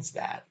sees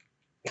that?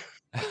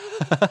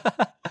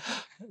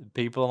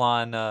 People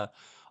on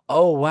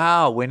oh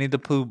wow, Winnie the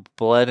Pooh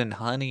Blood and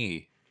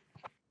Honey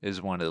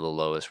is one of the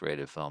lowest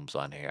rated films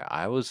on here.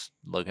 I was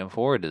looking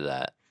forward to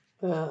that.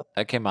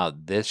 That came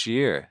out this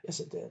year. Yes,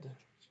 it did.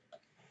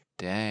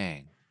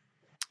 Dang.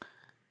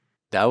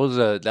 That was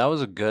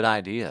a good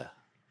idea.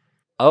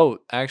 Oh,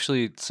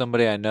 actually,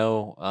 somebody I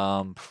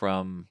know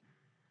from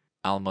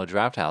Alamo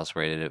Drafthouse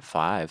rated it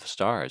 5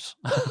 stars.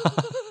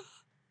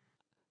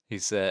 He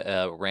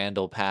said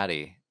Randall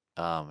Patty.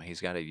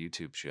 He's got a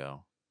YouTube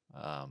show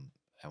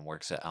and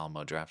works at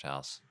Alamo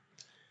Drafthouse.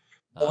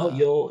 Well,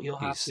 you'll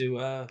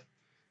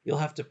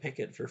have to pick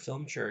it for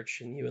Film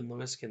Church, and you and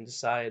Lewis can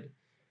decide.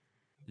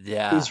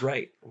 Yeah, who's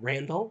right,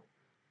 Randall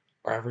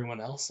or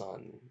everyone else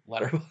on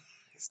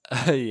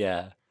Letterboxd?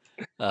 Yeah.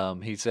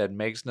 He said,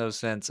 makes no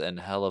sense and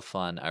hella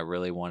fun. I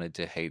really wanted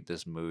to hate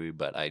this movie,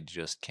 but I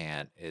just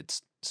can't.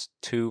 It's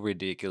too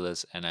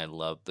ridiculous, and I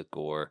love the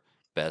gore.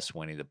 Best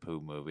Winnie the Pooh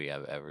movie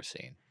I've ever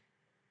seen.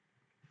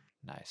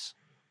 Nice.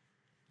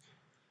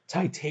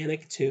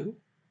 Titanic 2.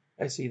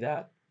 I see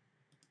that.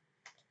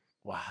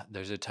 Wow,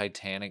 there's a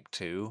Titanic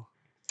 2?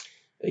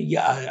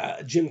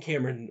 Yeah, Jim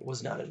Cameron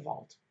was not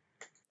involved.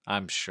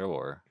 I'm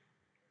sure.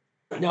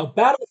 Now,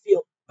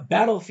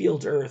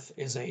 Battlefield Earth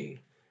is a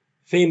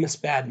famous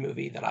bad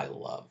movie that I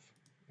love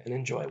and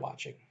enjoy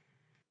watching.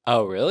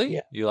 Oh, really?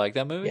 Yeah. You like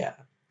that movie? Yeah.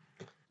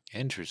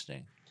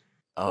 Interesting.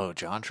 Oh,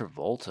 John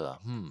Travolta.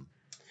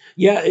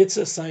 Yeah, it's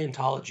a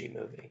Scientology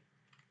movie.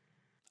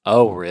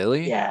 Oh,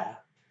 really? Yeah.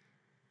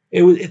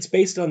 It's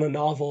based on a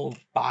novel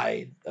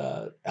by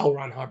L.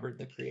 Ron Hubbard,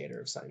 the creator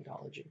of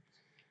Scientology.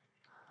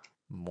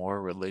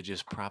 More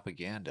religious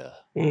propaganda.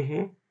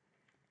 Mm-hmm.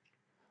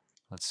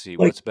 Let's see,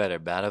 what's better,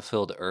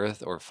 Battlefield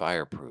Earth or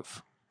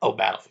Fireproof? Oh,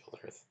 Battlefield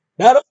Earth.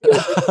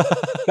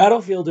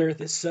 Battlefield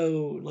Earth is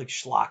so like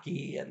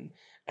schlocky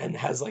and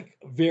has like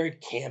very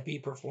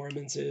campy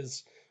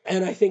performances.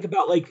 And I think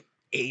about like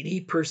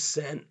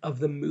 80% of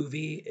the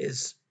movie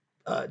is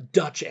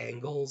Dutch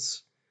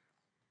angles.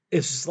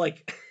 It's just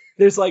like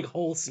there's like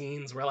whole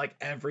scenes where like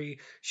every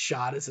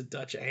shot is a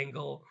Dutch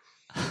angle.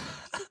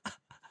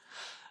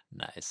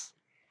 Nice.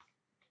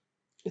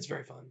 It's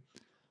very fun.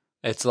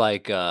 It's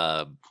like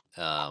Batman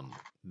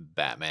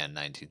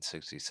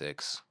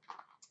 1966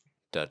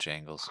 Dutch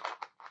angles.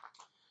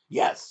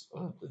 Yes,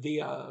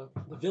 the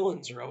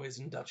villains are always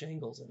in Dutch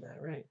angles in that,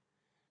 right?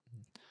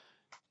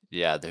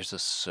 Yeah, there's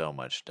so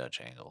much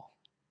Dutch angle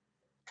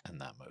in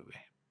that movie.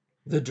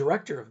 The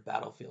director of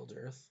Battlefield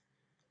Earth,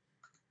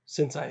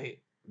 since I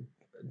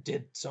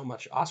did so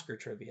much Oscar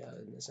trivia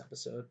in this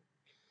episode,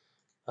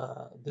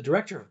 the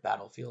director of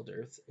Battlefield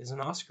Earth is an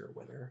Oscar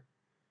winner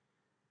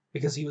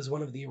because he was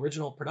one of the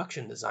original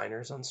production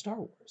designers on Star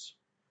Wars.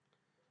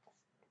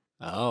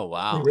 Oh,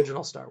 wow. The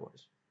original Star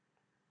Wars.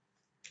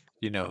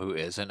 You know who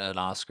isn't an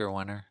Oscar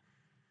winner?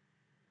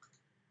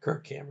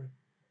 Kirk Cameron.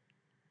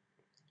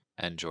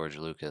 And George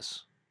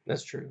Lucas.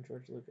 That's true.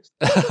 George Lucas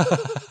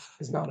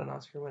is not an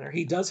Oscar winner.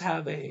 He does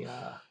have the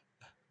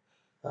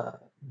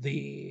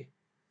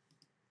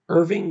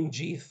Irving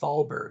G.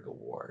 Thalberg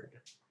Award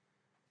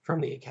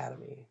from the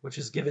Academy, which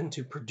is given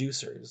to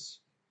producers.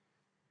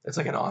 It's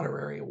like an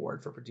honorary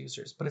award for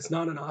producers, but it's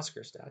not an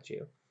Oscar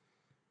statue.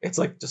 It's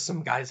like just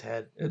some guy's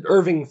head.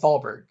 Irving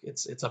Thalberg.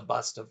 It's a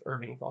bust of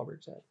Irving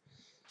Thalberg's head.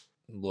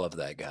 Love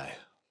that guy.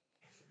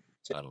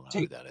 I don't know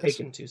who that is.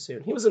 Taken too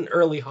soon. He was an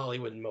early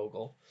Hollywood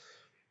mogul.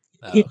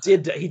 Oh, He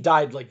okay. He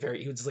died like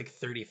he was like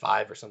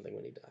 35 or something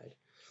when he died.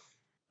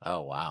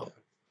 Oh, wow. Yeah.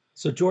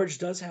 So George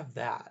does have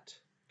that.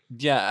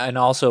 Yeah, and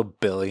also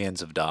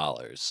billions of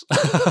dollars.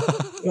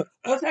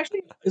 That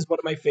actually is one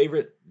of my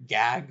favorite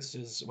gags.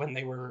 Is when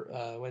they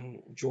were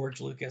when George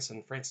Lucas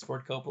and Francis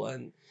Ford Coppola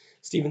and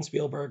Steven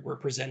Spielberg were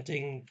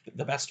presenting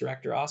the Best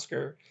Director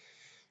Oscar,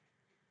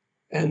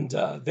 and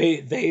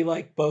they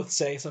like both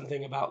say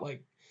something about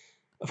like,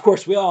 of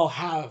course we all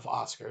have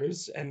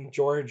Oscars, and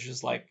George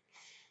is like,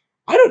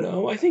 I don't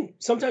know, I think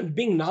sometimes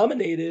being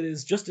nominated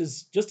is just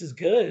as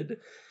good,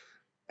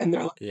 and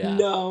they're like, Yeah.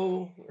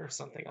 no, or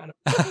something. I don't.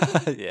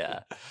 Yeah.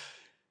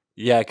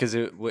 Yeah, because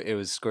it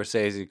was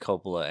Scorsese,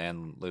 Coppola,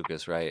 and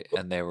Lucas, right?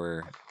 And they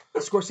were...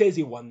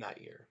 Scorsese won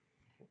that year.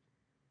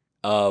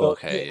 Oh, So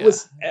okay, it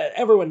was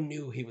everyone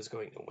knew he was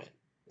going to win.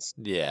 So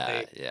yeah,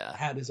 they yeah.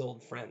 had his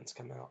old friends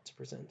come out to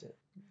present it.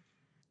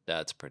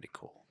 That's pretty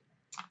cool.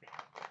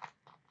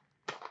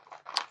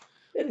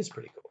 It is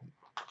pretty cool.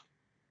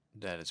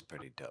 That is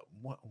pretty dope.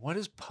 What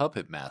is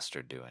Puppet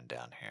Master doing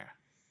down here?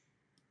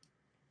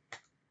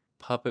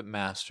 Puppet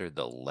Master: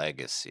 The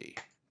Legacy,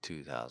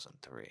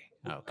 2003.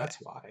 Okay. That's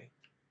why.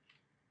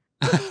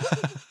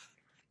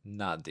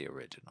 Not the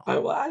original.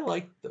 I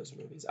like those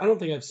movies. I don't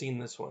think I've seen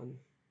this one.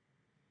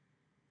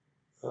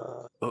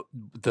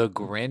 The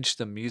Grinch,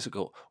 the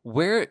musical.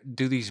 Where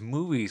do these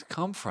movies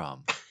come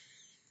from?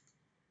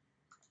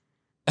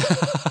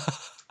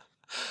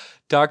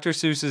 Dr.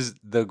 Seuss's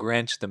The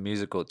Grinch, the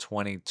musical,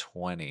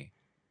 2020.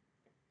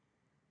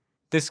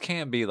 This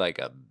can't be like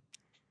a...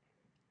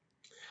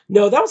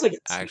 No, that was like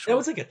actual... that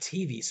was like a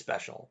TV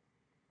special.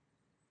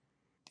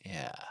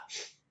 Yeah.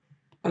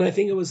 And I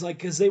think it was like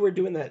because they were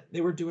doing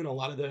a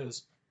lot of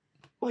those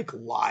like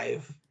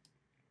live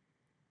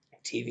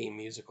TV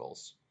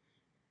musicals.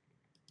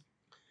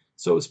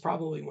 So it was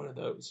probably one of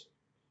those.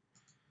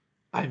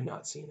 I have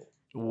not seen it.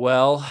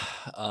 Well,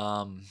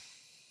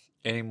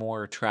 any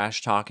more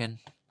trash talking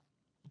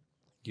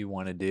you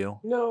want to do?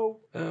 No.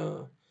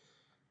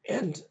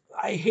 And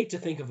I hate to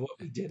think of what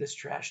we did as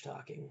trash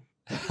talking.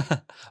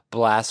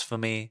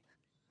 Blasphemy,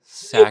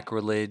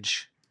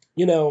 sacrilege.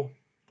 You know,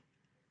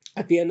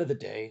 at the end of the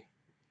day,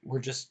 we're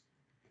just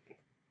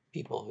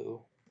people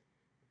who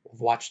have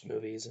watched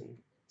movies, and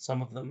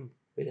some of them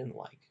we didn't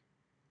like.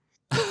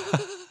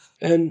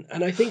 And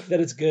I think that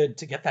it's good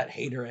to get that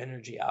hater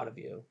energy out of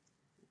you.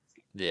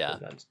 Yeah.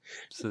 Sometimes.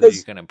 So that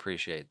you can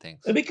appreciate things.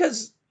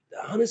 Because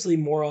honestly,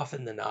 more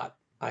often than not,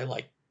 I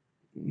like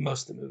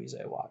most of the movies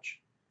I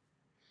watch.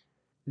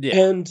 Yeah.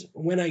 And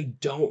when I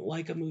don't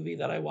like a movie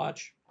that I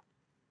watch,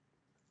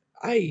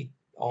 I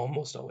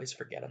almost always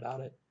forget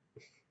about it.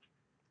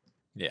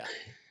 Yeah.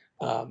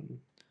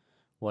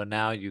 Well,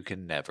 now you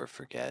can never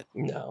forget.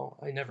 No,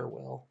 I never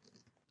will.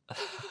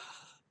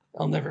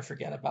 I'll never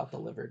forget about the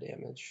liver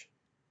damage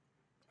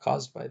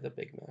caused by the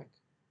Big Mac.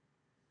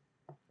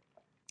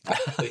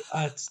 Actually,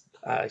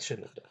 I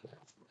shouldn't have done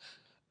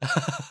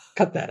that.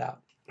 Cut that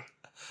out.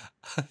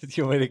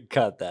 You want to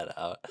cut that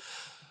out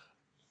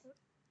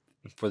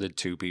for the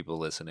 2 people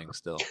listening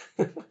still.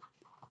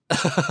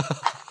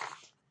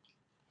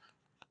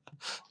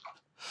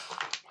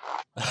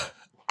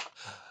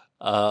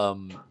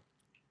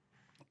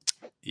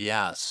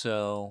 Yeah,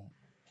 so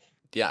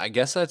yeah, I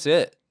guess that's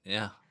it.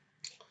 Yeah.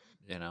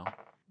 You know.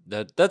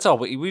 That's all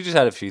we just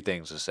had a few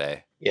things to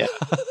say. Yeah.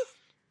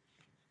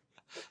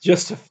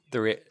 Just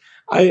three.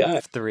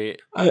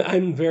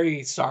 I'm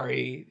very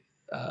sorry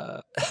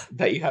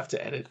that you have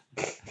to edit.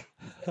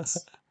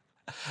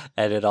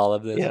 Edit all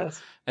of this.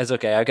 Yes. It's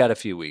okay. I got a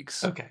few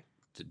weeks. Okay.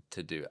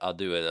 To do. I'll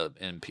do it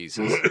in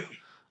pieces.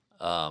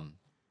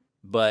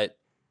 But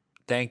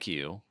thank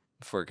you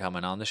for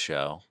coming on the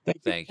show.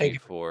 Thank you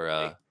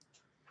for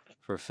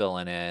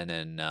filling in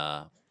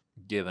and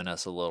giving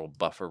us a little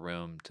buffer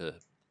room to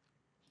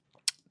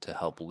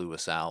help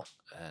Lewis out,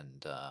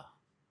 and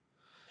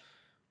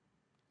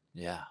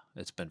yeah,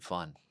 it's been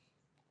fun.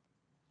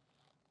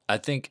 I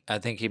think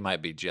he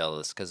might be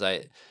jealous because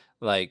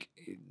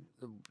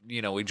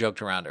we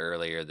joked around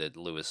earlier that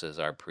Lewis is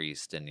our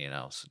priest, and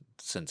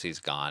since he's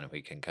gone,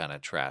 we can kind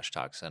of trash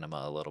talk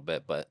cinema a little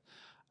bit. But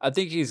I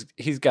think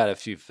he's got a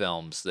few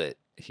films that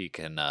he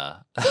can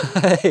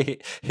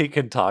he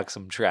can talk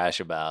some trash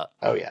about.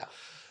 Oh yeah.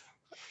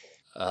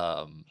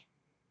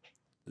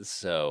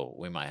 So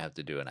we might have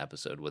to do an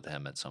episode with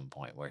him at some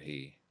point where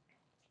he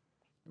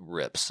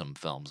rips some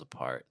films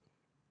apart.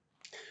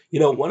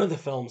 One of the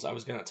films I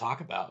was going to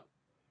talk about,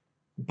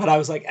 but I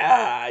was like,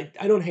 I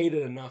don't hate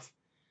it enough.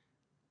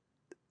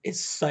 It's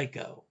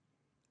Psycho.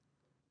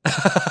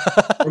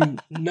 From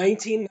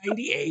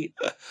 1998,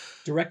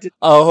 directed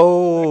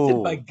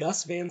by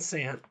Gus Van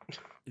Sant.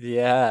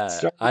 Yeah,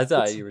 I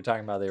thought you were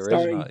talking about the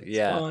original.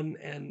 Yeah, Spawn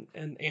and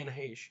Anna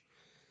Heche.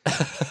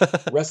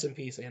 Rest in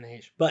peace, Anna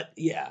Heche. But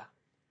yeah,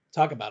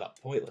 talk about a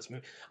pointless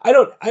movie. I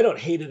don't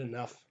hate it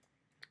enough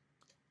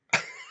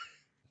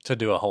To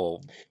do a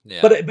whole,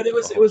 but it do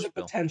was whole a spiel.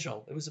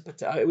 potential.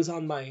 It was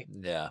on my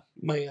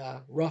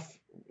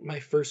my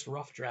first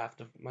rough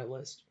draft of my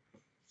list.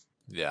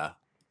 Yeah,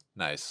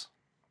 nice.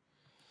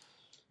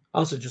 I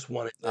also just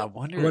wanted. I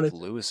wonder if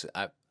Lewis.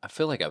 I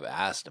feel like I've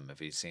asked him if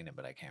he's seen it,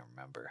 but I can't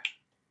remember.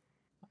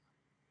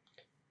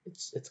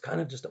 It's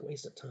kind of just a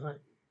waste of time.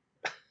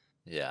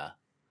 Yeah,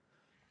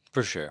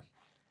 for sure.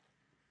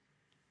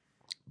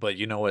 But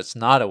you know what's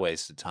not a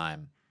waste of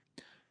time?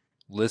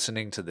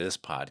 Listening to this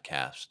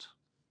podcast.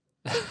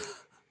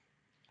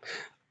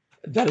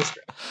 That is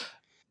true.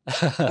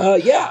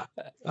 Yeah.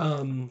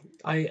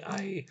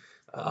 I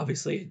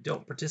obviously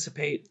don't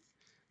participate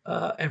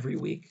every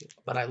week,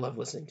 but I love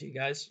listening to you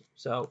guys.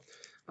 So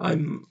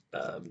I'm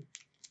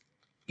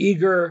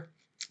eager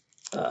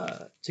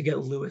to get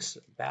Lewis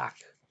back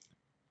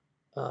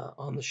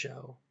on the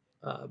show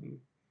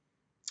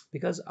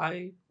because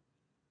I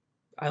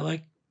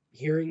like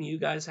hearing you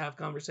guys have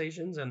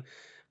conversations, and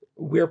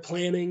we're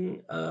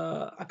planning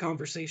a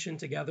conversation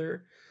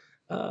together,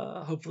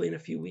 hopefully in a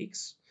few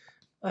weeks,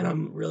 and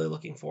I'm really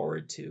looking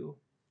forward to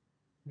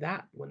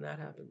that when that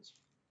happens.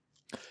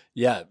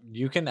 Yeah,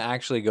 you can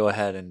actually go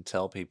ahead and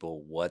tell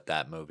people what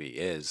that movie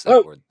is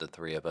that the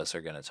three of us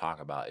are going to talk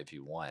about if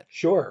you want.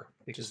 Sure,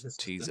 because just this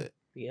tease is it.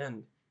 The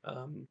end.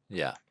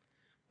 Yeah.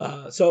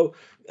 So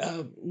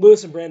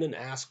Lewis and Brandon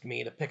asked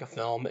me to pick a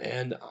film,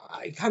 and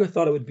I kind of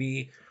thought it would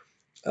be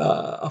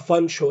a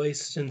fun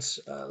choice since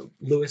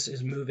Lewis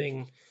is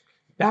moving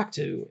back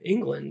to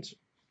England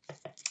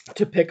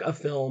to pick a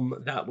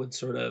film that would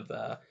sort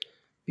of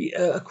be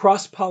a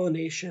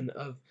cross-pollination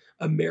of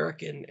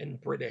American and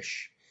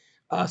British.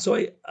 So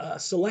I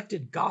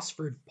selected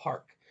Gosford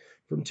Park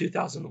from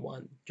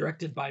 2001,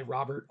 directed by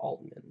Robert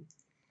Altman,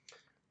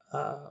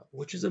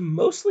 which is a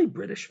mostly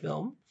British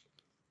film,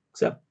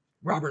 except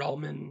Robert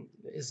Altman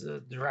is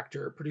the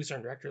producer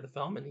and director of the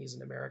film, and he's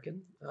an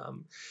American.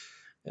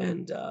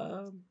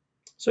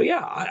 So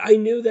yeah, I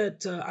knew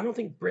that. I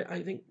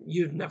think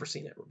you've never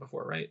seen it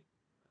before, right?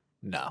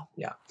 No.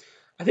 Yeah,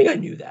 I think I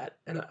knew that,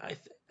 and I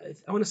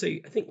want to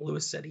say I think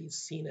Lewis said he's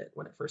seen it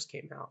when it first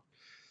came out.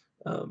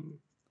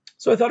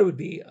 So I thought it would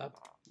be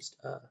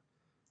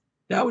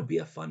that would be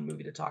a fun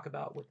movie to talk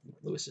about with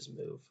Lewis's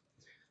move,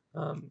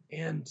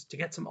 and to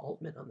get some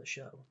Altman on the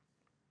show.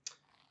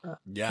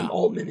 Some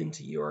Altman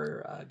into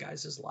your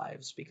guys'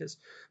 lives, because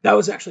that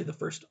was actually the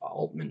first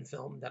Altman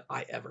film that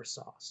I ever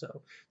saw.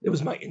 So it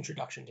was my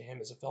introduction to him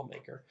as a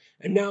filmmaker,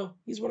 and now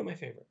he's one of my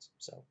favorites.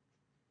 So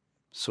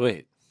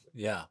sweet,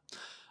 yeah.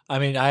 I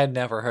mean, I had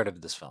never heard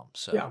of this film,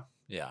 so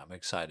yeah, I'm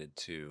excited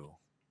to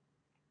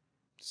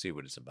see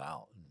what it's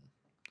about and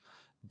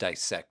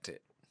dissect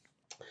it.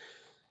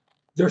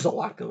 There's a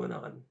lot going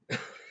on.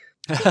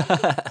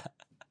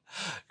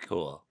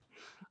 Cool.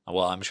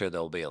 Well, I'm sure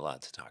there'll be a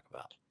lot to talk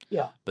about.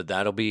 Yeah. But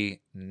that'll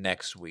be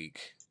next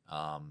week.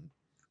 Yeah,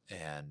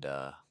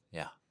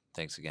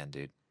 thanks again,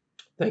 dude.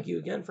 Thank you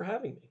again for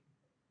having me.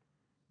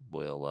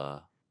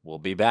 We'll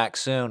be back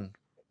soon.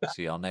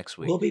 See y'all next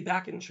week. We'll be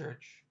back in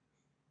church.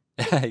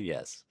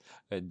 Yes.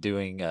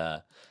 Doing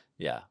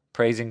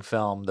praising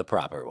film the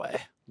proper way.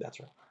 That's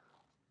right.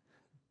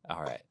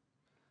 All right.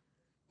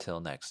 Till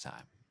next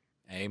time.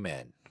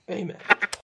 Amen. Amen.